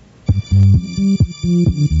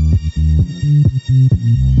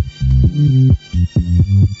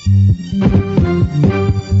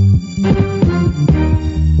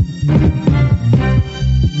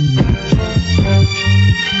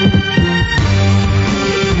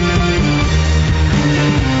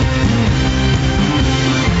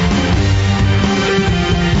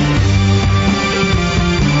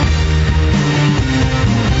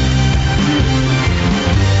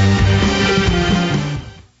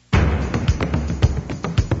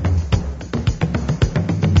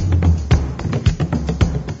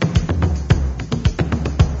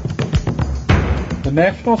 The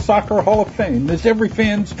National Soccer Hall of Fame is every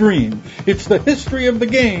fan's dream. It's the history of the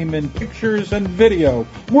game in pictures and video,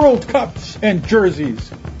 World Cups and jerseys.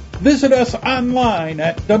 Visit us online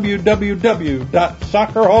at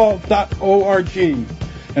www.soccerhall.org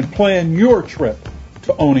and plan your trip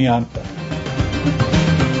to Oneonta.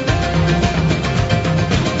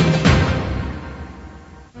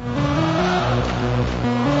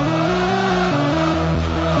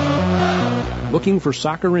 Looking for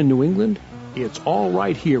soccer in New England? It's all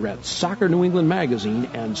right here at Soccer New England Magazine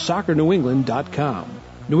and SoccerNewEngland.com.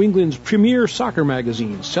 New England's premier soccer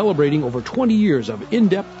magazine, celebrating over 20 years of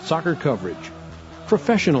in-depth soccer coverage.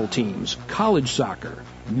 Professional teams, college soccer,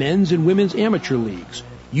 men's and women's amateur leagues,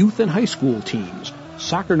 youth and high school teams.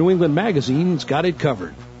 Soccer New England Magazine's got it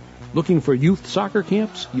covered. Looking for youth soccer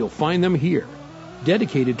camps? You'll find them here.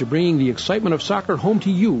 Dedicated to bringing the excitement of soccer home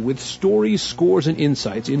to you with stories, scores, and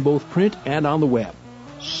insights in both print and on the web.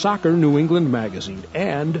 Soccer New England Magazine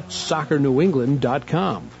and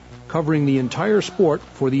SoccerNewEngland.com, covering the entire sport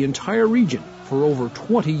for the entire region for over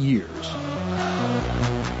 20 years.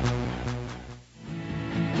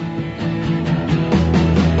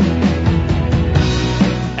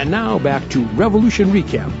 And now back to Revolution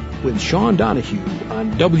Recap with Sean Donahue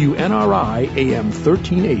on WNRI AM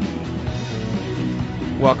 1380.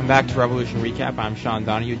 Welcome back to Revolution Recap. I'm Sean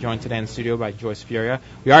Donahue, joined today in the studio by Joyce Furia.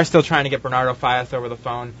 We are still trying to get Bernardo Fallas over the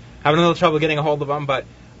phone. Having a little trouble getting a hold of him, but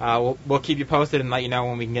we'll keep you posted and let you know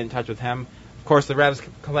when we can get in touch with him. Of course, the Revs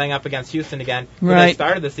playing up against Houston again. Right. They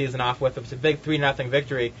started the season off with a big 3-0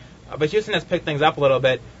 victory, but Houston has picked things up a little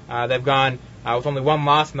bit. They've gone with only one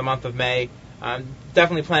loss in the month of May.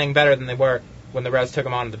 Definitely playing better than they were when the Revs took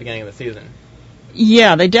them on at the beginning of the season.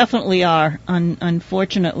 Yeah, they definitely are.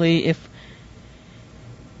 Unfortunately,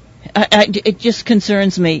 it just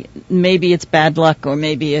concerns me. Maybe it's bad luck, or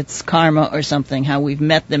maybe it's karma or something, how we've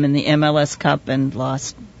met them in the MLS Cup and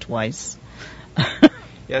lost twice.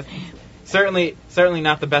 Yes, certainly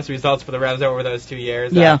not the best results for the Revs over those 2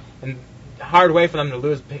 years. Yeah. And hard way for them to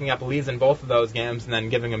lose, picking up leads in both of those games and then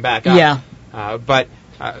giving them back up. Yeah. But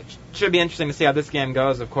should be interesting to see how this game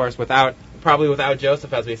goes, of course, probably without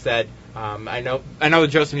Joseph, as we said. I know that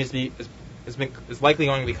Joseph is likely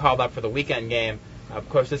going to be called up for the weekend game. Of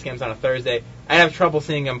course, this game's on a Thursday. I have trouble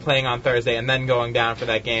seeing him playing on Thursday and then going down for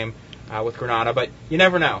that game with Granada, but you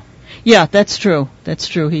never know. Yeah, that's true. That's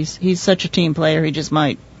true. He's such a team player. He just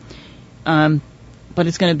might. But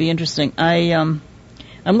it's going to be interesting. I'm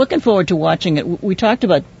looking forward to watching it. We talked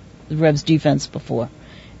about the Revs' defense before,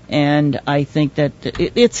 and I think that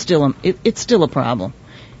it's still a problem.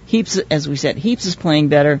 Heaps, as we said, Heaps is playing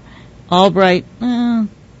better. Albright, I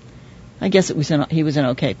guess he was an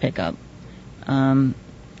okay pickup. And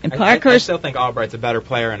Parkhurst, I still think Albright's a better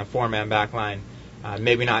player in a 4-man back line.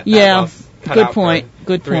 Maybe not. Yeah, cut good out point. For a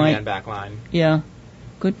Good 3-man point. back line. Yeah,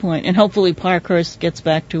 good point. And hopefully Parkhurst gets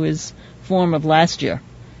back to his form of last year,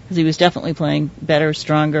 because he was definitely playing better,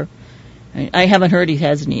 stronger. I haven't heard he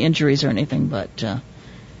has any injuries or anything, but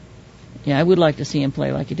yeah, I would like to see him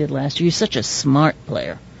play like he did last year. He's such a smart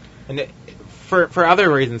player. And for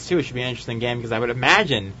other reasons too, it should be an interesting game, because I would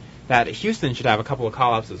imagine that Houston should have a couple of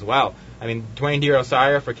call-ups as well. I mean, Dwayne De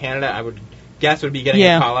Rosario for Canada, I would guess would be getting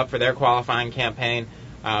a call-up for their qualifying campaign.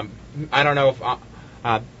 I don't know if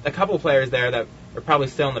a couple players there that are probably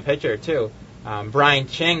still in the picture, too. Brian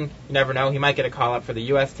Ching, you never know, he might get a call-up for the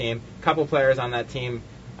U.S. team. A couple players on that team,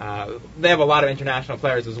 they have a lot of international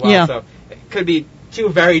players as well, so it could be two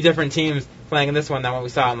very different teams playing in this one than what we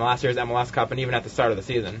saw in the last year's MLS Cup and even at the start of the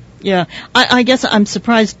season. Yeah, I guess I'm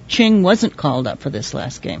surprised Ching wasn't called up for this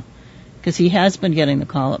last game, because he has been getting the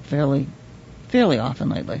call-up fairly often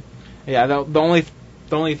lately. Yeah, the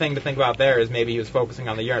only thing to think about there is maybe he was focusing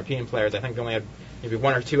on the European players. I think they only had maybe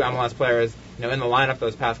one or two MLS players, in the lineup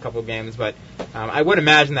those past couple of games. But I would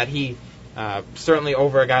imagine that he certainly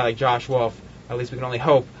over a guy like Josh Wolf, at least we can only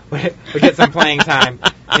hope, would get some playing time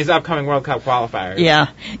in these upcoming World Cup qualifiers. Yeah.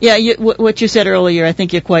 What you said earlier, I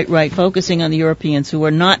think you're quite right. Focusing on the Europeans who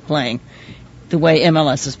are not playing the way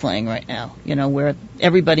MLS is playing right now. Where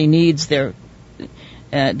everybody needs the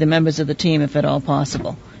members of the team, if at all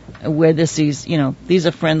possible. Where these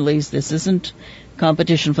are friendlies. This isn't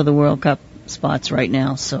competition for the World Cup spots right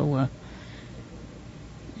now. So,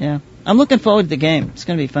 I'm looking forward to the game. It's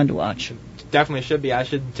going to be fun to watch. Definitely should be.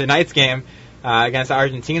 Tonight's game against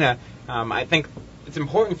Argentina, I think it's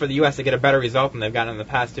important for the U.S. to get a better result than they've gotten in the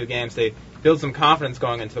past two games. They build some confidence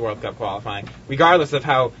going into the World Cup qualifying, regardless of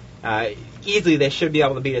how easily they should be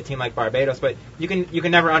able to beat a team like Barbados. But you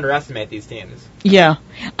can never underestimate these teams. Yeah,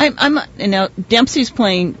 I'm now Dempsey's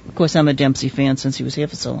playing. Of course, I'm a Dempsey fan since he was here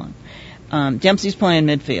for so long. Dempsey's playing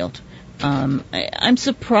midfield. I'm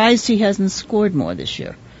surprised he hasn't scored more this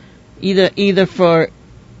year, either for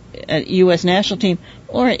a U.S. national team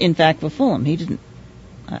or, in fact, for Fulham. He didn't.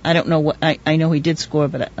 I don't know what. I know he did score,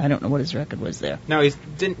 but I don't know what his record was there. No, he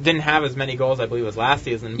didn't have as many goals, I believe, as last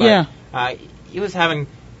season. But he was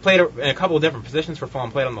played in a couple of different positions for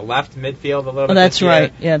Fulham. Played on the left midfield a little bit. That's this year.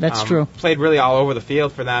 right. Yeah, that's true. Played really all over the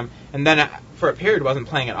field for them, and then for a period wasn't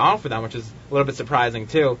playing at all for them, which is a little bit surprising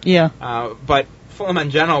too. Yeah. But Fulham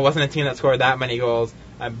in general wasn't a team that scored that many goals.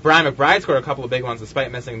 Brian McBride scored a couple of big ones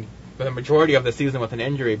despite missing the majority of the season with an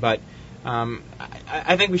injury, but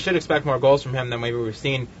I think we should expect more goals from him than maybe we've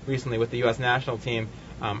seen recently with the U.S. national team.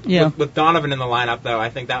 With Donovan in the lineup, though, I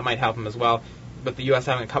think that might help him as well, with the U.S.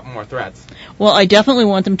 having a couple more threats. Well, I definitely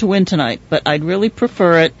want them to win tonight, but I'd really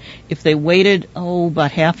prefer it if they waited,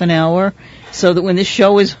 about half an hour, so that when this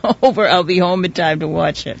show is over, I'll be home in time to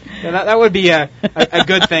watch it. Yeah, that would be a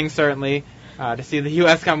good thing, certainly, to see the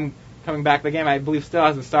U.S. coming back. The game, I believe, still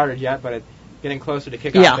hasn't started yet, but it's getting closer to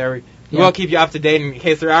kickoff there. We will keep you up to date in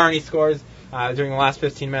case there are any scores during the last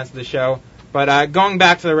 15 minutes of the show. But going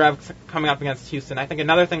back to the Revs coming up against Houston, I think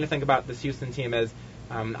another thing to think about this Houston team is,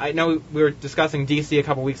 I know we were discussing D.C. a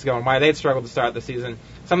couple weeks ago and why they'd struggled to start the season.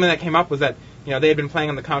 Something that came up was that they had been playing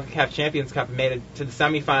in the CONCACAF Champions Cup and made it to the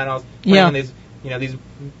semifinals, playing in these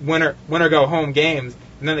winner go home games,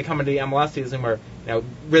 and then they come into the MLS season where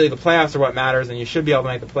really the playoffs are what matters, and you should be able to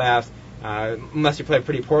make the playoffs unless you play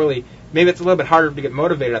pretty poorly. Maybe it's a little bit harder to get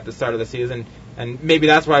motivated at the start of the season, and maybe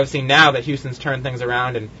that's why I've seen now that Houston's turned things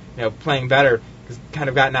around and playing better, because kind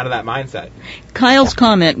of gotten out of that mindset. Kyle's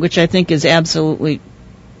comment, which I think is absolutely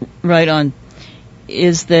right on,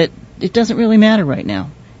 is that it doesn't really matter right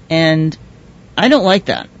now, and I don't like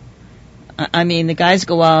that. I mean, the guys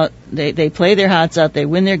go out, they play their hearts out, they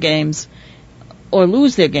win their games or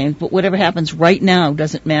lose their games, but whatever happens right now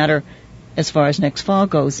doesn't matter as far as next fall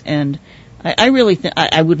goes, and I really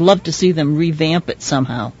I would love to see them revamp it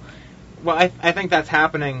somehow. Well, I think that's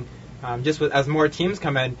happening just as more teams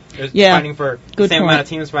come in. There's fighting for the same amount of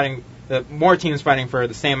teams fighting, more teams fighting for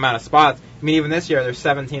the same amount of spots. I mean, even this year, there's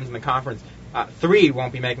 7 teams in the conference. 3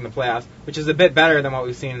 won't be making the playoffs, which is a bit better than what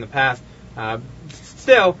we've seen in the past.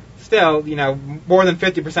 Still, more than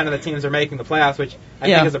 50% of the teams are making the playoffs, which I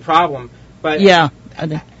think is a problem. But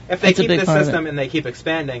if they keep this system and they keep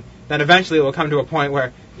expanding, then eventually it will come to a point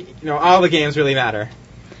where all the games really matter.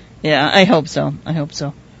 Yeah, I hope so.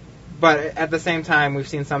 But at the same time, we've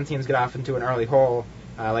seen some teams get off into an early hole,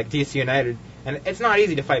 like DC United, and it's not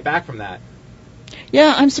easy to fight back from that.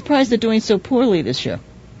 Yeah, I'm surprised they're doing so poorly this year.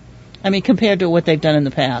 I mean, compared to what they've done in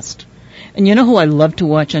the past. And you know who I love to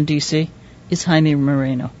watch on DC? Is Jaime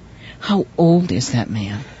Moreno. How old is that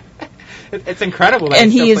man? It's incredible that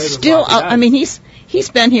and he is still out. I mean, he's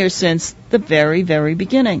been here since the very, very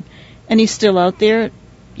beginning. And he's still out there,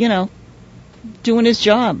 doing his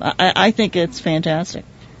job. I think it's fantastic.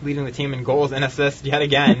 Leading the team in goals and assists yet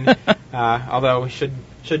again. Although we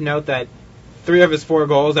should note that 3 of his 4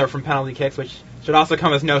 goals are from penalty kicks, which should also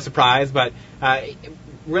come as no surprise. But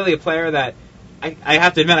really a player that I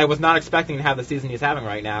have to admit I was not expecting to have the season he's having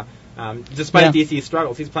right now. Despite DC's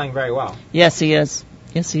struggles, he's playing very well. Yes, he is.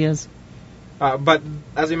 But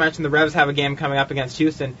as we mentioned, the Revs have a game coming up against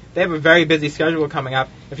Houston. They have a very busy schedule coming up.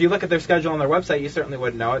 If you look at their schedule on their website, you certainly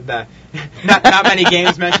wouldn't know it. Not many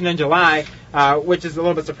games mentioned in July, which is a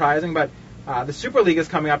little bit surprising. But the Super League is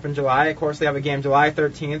coming up in July. Of course, they have a game July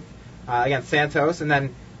 13th against Santos, and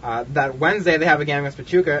then that Wednesday they have a game against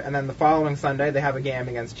Pachuca, and then the following Sunday they have a game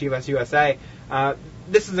against Chivas USA.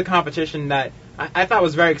 This is a competition that I thought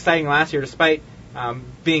was very exciting last year, despite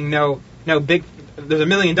being no big. There's $1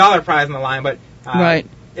 million prize on the line, but right.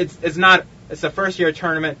 It's not. It's a first-year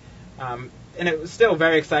tournament, and it was still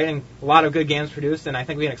very exciting. A lot of good games produced, and I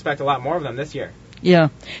think we can expect a lot more of them this year. Yeah.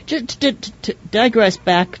 Just to digress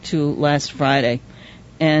back to last Friday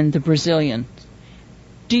and the Brazilian,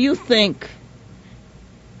 do you think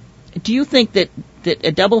that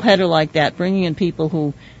a doubleheader like that, bringing in people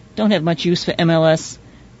who don't have much use for MLS,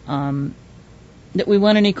 that we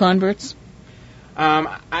want any converts?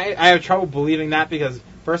 I have trouble believing that because,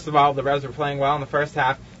 first of all, the Revs were playing well in the first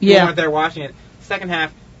half. Yeah. You weren't there watching it. Second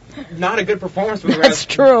half, not a good performance from the That's Revs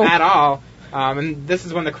true. at all. And this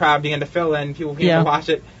is when the crowd began to fill in. People came to watch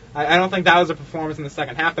it. I don't think that was a performance in the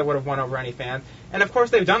second half that would have won over any fans. And, of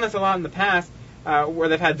course, they've done this a lot in the past where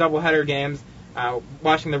they've had doubleheader games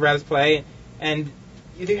watching the Revs play. And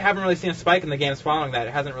you haven't really seen a spike in the games following that.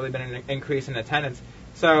 It hasn't really been an increase in attendance.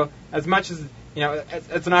 So as much as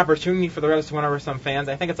it's an opportunity for the Revs to win over some fans,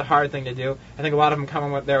 I think it's a hard thing to do. I think a lot of them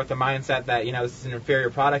come in there with the mindset that, this is an inferior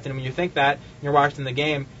product, and when you think that, and you're watching the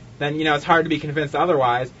game, then, it's hard to be convinced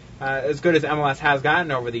otherwise, as good as MLS has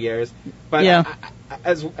gotten over the years. But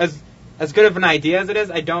as good of an idea as it is,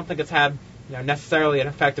 I don't think it's had, necessarily an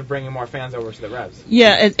effect of bringing more fans over to the Revs.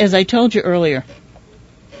 Yeah, as I told you earlier,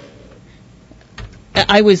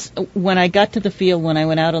 when I got to the field, when I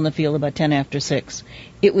went out on the field about 10 after 6,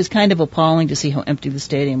 it was kind of appalling to see how empty the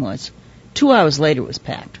stadium was. 2 hours later, it was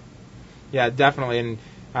packed. Yeah, definitely, and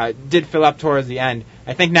did fill up towards the end.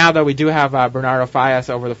 I think now, though, we do have Bernardo Fallas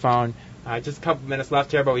over the phone. Just a couple minutes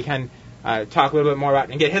left here, but we can talk a little bit more about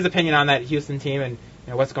and get his opinion on that Houston team and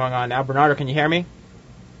what's going on now. Bernardo, can you hear me?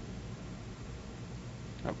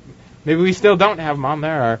 Maybe we still don't have him on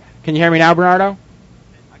there. Or can you hear me now, Bernardo?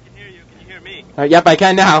 I can hear you. Can you hear me? Yep, I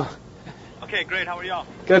can now. Okay, great. How are y'all?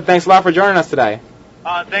 Good. Thanks a lot for joining us today.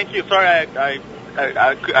 Thank you. Sorry, I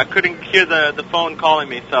couldn't hear the phone calling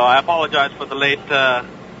me, so I apologize for the late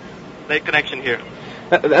connection here.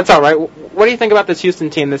 That's all right. What do you think about this Houston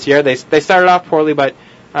team this year? They started off poorly, but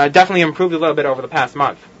definitely improved a little bit over the past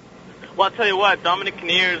month. Well, I'll tell you what, Dominic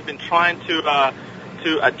Kinnear has been trying to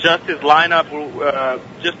adjust his lineup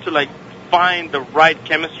just to find the right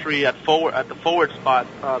chemistry at the forward spot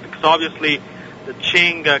because obviously the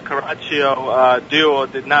Ching Caraccio duo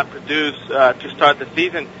did not produce to start the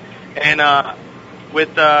season, and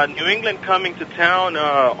with New England coming to town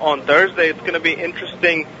on Thursday, it's going to be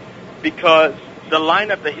interesting because the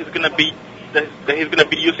lineup that he's going to be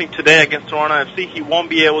using today against Toronto FC, he won't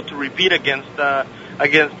be able to repeat against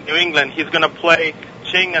New England. He's going to play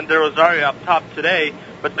Ching and De Rosario up top today,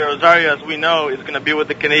 but De Rosario, as we know, is going to be with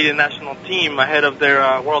the Canadian national team ahead of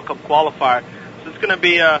their World Cup qualifier. So it's going to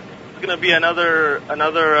be another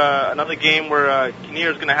game where Kinnear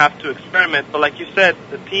is going to have to experiment. But like you said,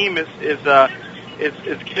 the team is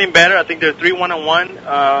getting better. I think they're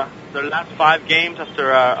 3-1-1 their last 5 games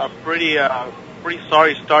after a pretty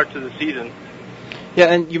sorry start to the season. Yeah,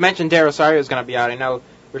 and you mentioned De Rosario is going to be out. I know we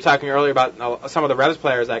were talking earlier about some of the Revs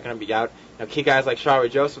players that are going to be out. Key guys like Shaw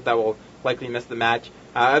Joseph that will likely miss the match.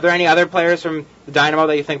 Are there any other players from the Dynamo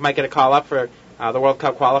that you think might get a call up for the World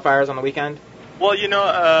Cup qualifiers on the weekend? Well,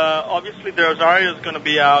 obviously De Rosario is going to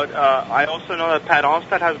be out. I also know that Pat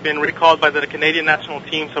Onstad has been recalled by the Canadian national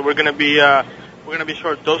team, so we're going to be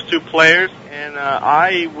short those 2 players. And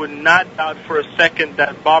I would not doubt for a second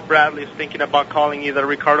that Bob Bradley is thinking about calling either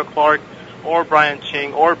Ricardo Clark or Brian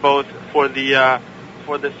Ching or both for the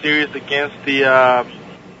series against the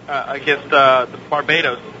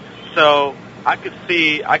Barbados. So I could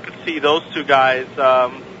see those 2 guys.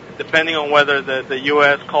 Depending on whether the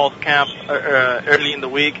U.S. calls camp early in the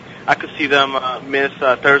week, I could see them miss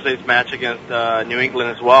Thursday's match against New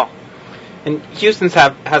England as well. And Houston's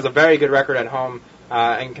has a very good record at home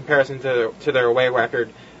in comparison to their away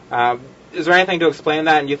record. Is there anything to explain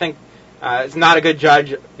that? And do you think it's not a good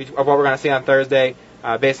judge of what we're going to see on Thursday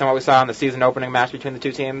based on what we saw in the season opening match between the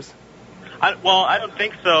 2 teams? I don't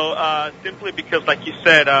think so, simply because, like you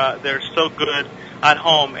said, they're so good at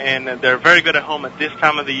home, and they're very good at home at this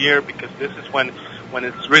time of the year because this is when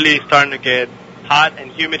it's really starting to get hot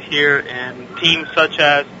and humid here, and teams such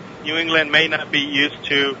as New England may not be used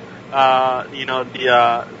to the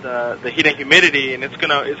heat and humidity, and it's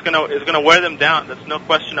gonna wear them down. There's no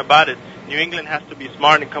question about it. New England has to be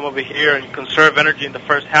smart and come over here and conserve energy in the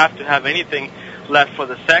first half to have anything left for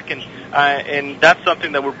the second. And that's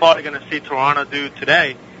something that we're probably going to see Toronto do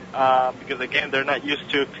today. Because again, they're not used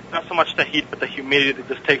to not so much the heat, but the humidity that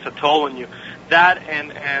just takes a toll on you. That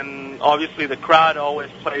and obviously the crowd always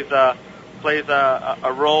plays a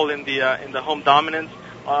role in the home dominance.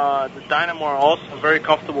 The Dynamo are also very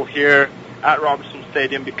comfortable here at Robertson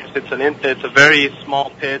Stadium because it's a very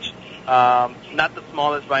small pitch, not the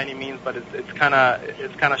smallest by any means, but it's kind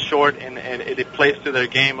of short and it plays to their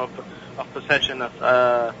game of possession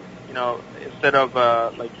of instead of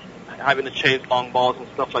like having to chase long balls and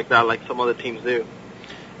stuff like that, like some other teams do.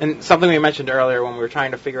 And something we mentioned earlier when we were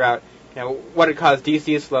trying to figure out, what had caused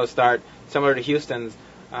DC's slow start, similar to Houston's.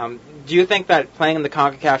 Do you think that playing in the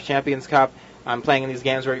CONCACAF Champions Cup, playing in these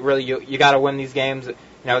games where really you got to win these games,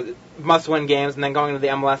 must-win games, and then going into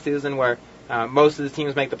the MLS season where most of the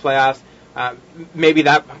teams make the playoffs, maybe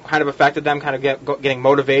that kind of affected them, kind of getting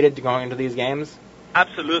motivated to going into these games?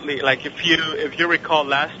 Absolutely. Like if you recall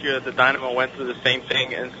last year, the Dynamo went through the same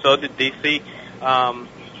thing, and so did DC.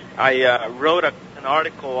 I wrote an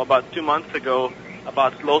article about 2 months ago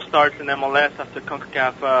about slow starts in MLS after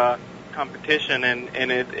CONCACAF competition,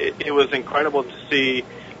 and it was incredible to see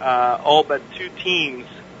all but 2 teams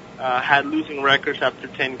had losing records after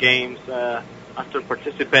 10 games after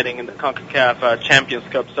participating in the CONCACAF Champions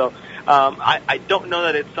Cup. So I don't know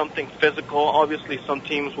that it's something physical. Obviously, some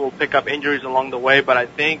teams will pick up injuries along the way, but I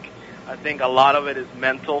think a lot of it is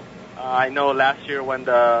mental. I know last year when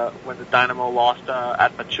the Dynamo lost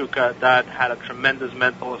at Pachuca, that had a tremendous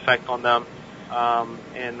mental effect on them.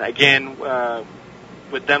 And again,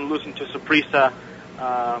 with them losing to Saprissa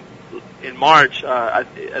in March,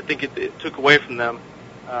 I think it took away from them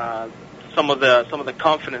some of the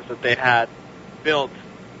confidence that they had built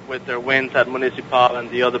with their wins at Municipal and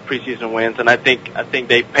the other preseason wins, and I think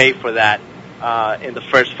they pay for that in the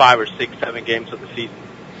first 5 or 6, 7 games of the season.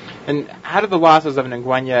 And how did the losses of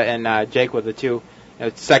Nguyen and Jake, with the 2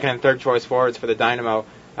 second and third choice forwards for the Dynamo,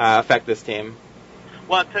 affect this team?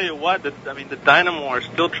 Well, I'll tell you what, the Dynamo are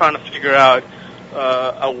still trying to figure out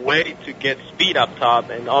a way to get speed up top,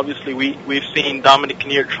 and obviously we've seen Dominic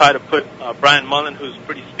Kinnear try to put Brian Mullen, who's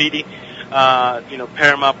pretty speedy,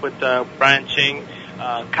 pair him up with Brian Ching.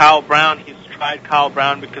 Kyle Brown, he's tried Kyle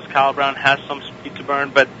Brown because Kyle Brown has some speed to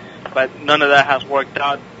burn, but none of that has worked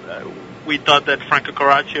out. We thought that Franco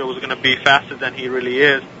Caraccio was going to be faster than he really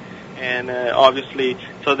is, and obviously,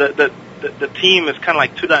 so the team is kind of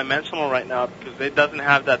like two-dimensional right now because it doesn't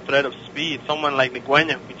have that threat of speed. Someone like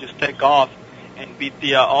Nguyen who can just take off and beat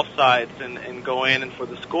the offsides and go in and for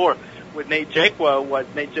the score. With Nate Jakwa,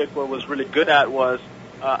 what Nate Jakwa was really good at was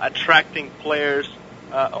attracting players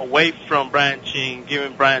away from Brian Ching,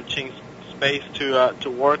 giving Brian Ching space to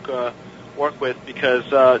work with, because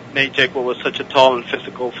Nate Jakwa was such a tall and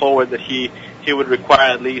physical forward that he would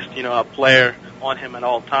require at least a player on him at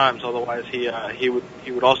all times. Otherwise, he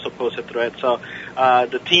would also pose a threat. So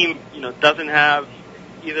the team doesn't have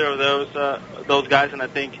either of those guys, and I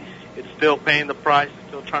think it's still paying the price,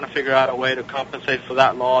 still trying to figure out a way to compensate for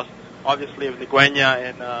that loss. Obviously, if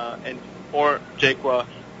Nguyen and or Jakwa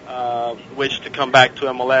wish to come back to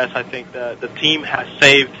MLS, I think the team has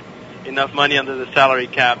saved enough money under the salary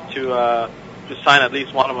cap to sign at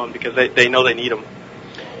least one of them because they know they need them.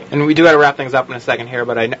 And we do have to wrap things up in a second here,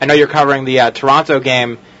 but I know you're covering the Toronto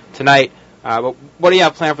game tonight. But what do you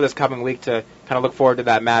have planned for this coming week to kind of look forward to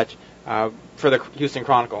that match for the Houston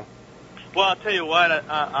Chronicle? Well, I'll tell you what,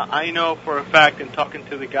 I know for a fact in talking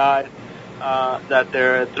to the guys that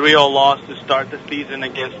their 3-0 loss to start the season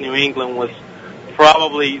against New England was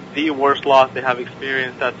probably the worst loss they have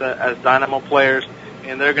experienced as Dynamo players,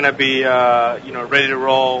 and they're going to be ready to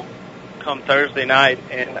roll come Thursday night,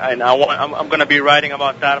 and I'm going to be writing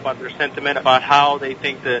about that, about their sentiment, about how they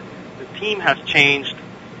think the team has changed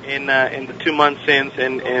in the 2 months since,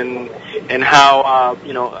 and how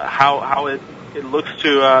how it looks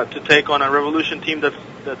to take on a Revolution team that's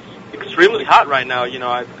extremely hot right now.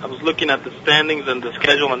 I was looking at the standings and the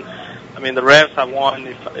schedule, and I mean the Revs have won,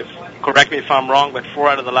 if correct me if I'm wrong, but 4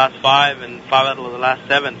 out of the last 5 and 5 out of the last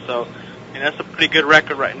 7. So that's a pretty good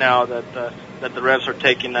record right now that the Revs are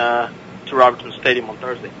taking to Robertson Stadium on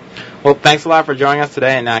Thursday. Well, thanks a lot for joining us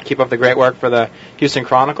today, and keep up the great work for the Houston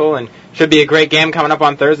Chronicle, and should be a great game coming up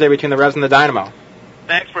on Thursday between the Revs and the Dynamo.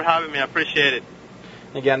 Thanks for having me. I appreciate it.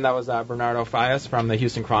 Again, that was Bernardo Fallas from the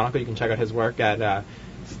Houston Chronicle. You can check out his work at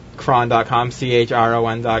chron.com,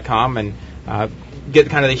 chron.com, and get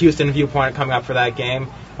kind of the Houston viewpoint coming up for that game.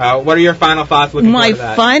 What are your final thoughts looking forward to that?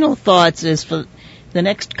 My final thoughts is for the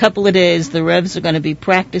next couple of days, the Revs are going to be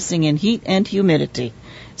practicing in heat and humidity.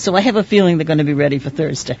 So I have a feeling they're going to be ready for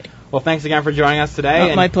Thursday. Well, thanks again for joining us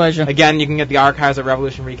today. Oh, my pleasure. Again, you can get the archives at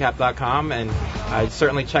revolutionrecap.com, and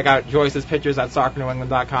certainly check out Joyce's pictures at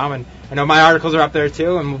soccernewengland.com. And I know my articles are up there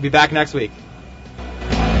too, and we'll be back next week.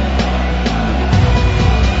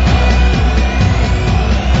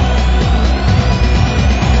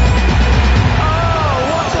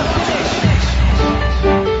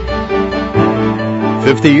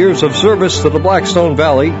 "50 years of service to the Blackstone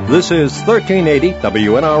Valley. This is 1380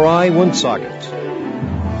 WNRI Woonsocket.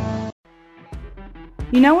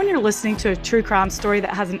 You know when you're listening to a true crime story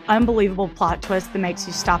that has an unbelievable plot twist that makes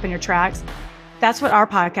you stop in your tracks? That's what our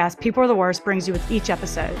podcast, People Are the Worst, brings you with each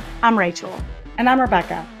episode. I'm Rachel. And I'm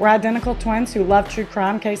Rebecca. We're identical twins who love true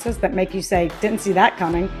crime cases that make you say, didn't see that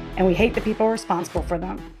coming, and we hate the people responsible for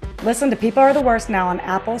them. Listen to People Are the Worst now on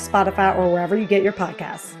Apple, Spotify, or wherever you get your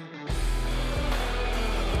podcasts.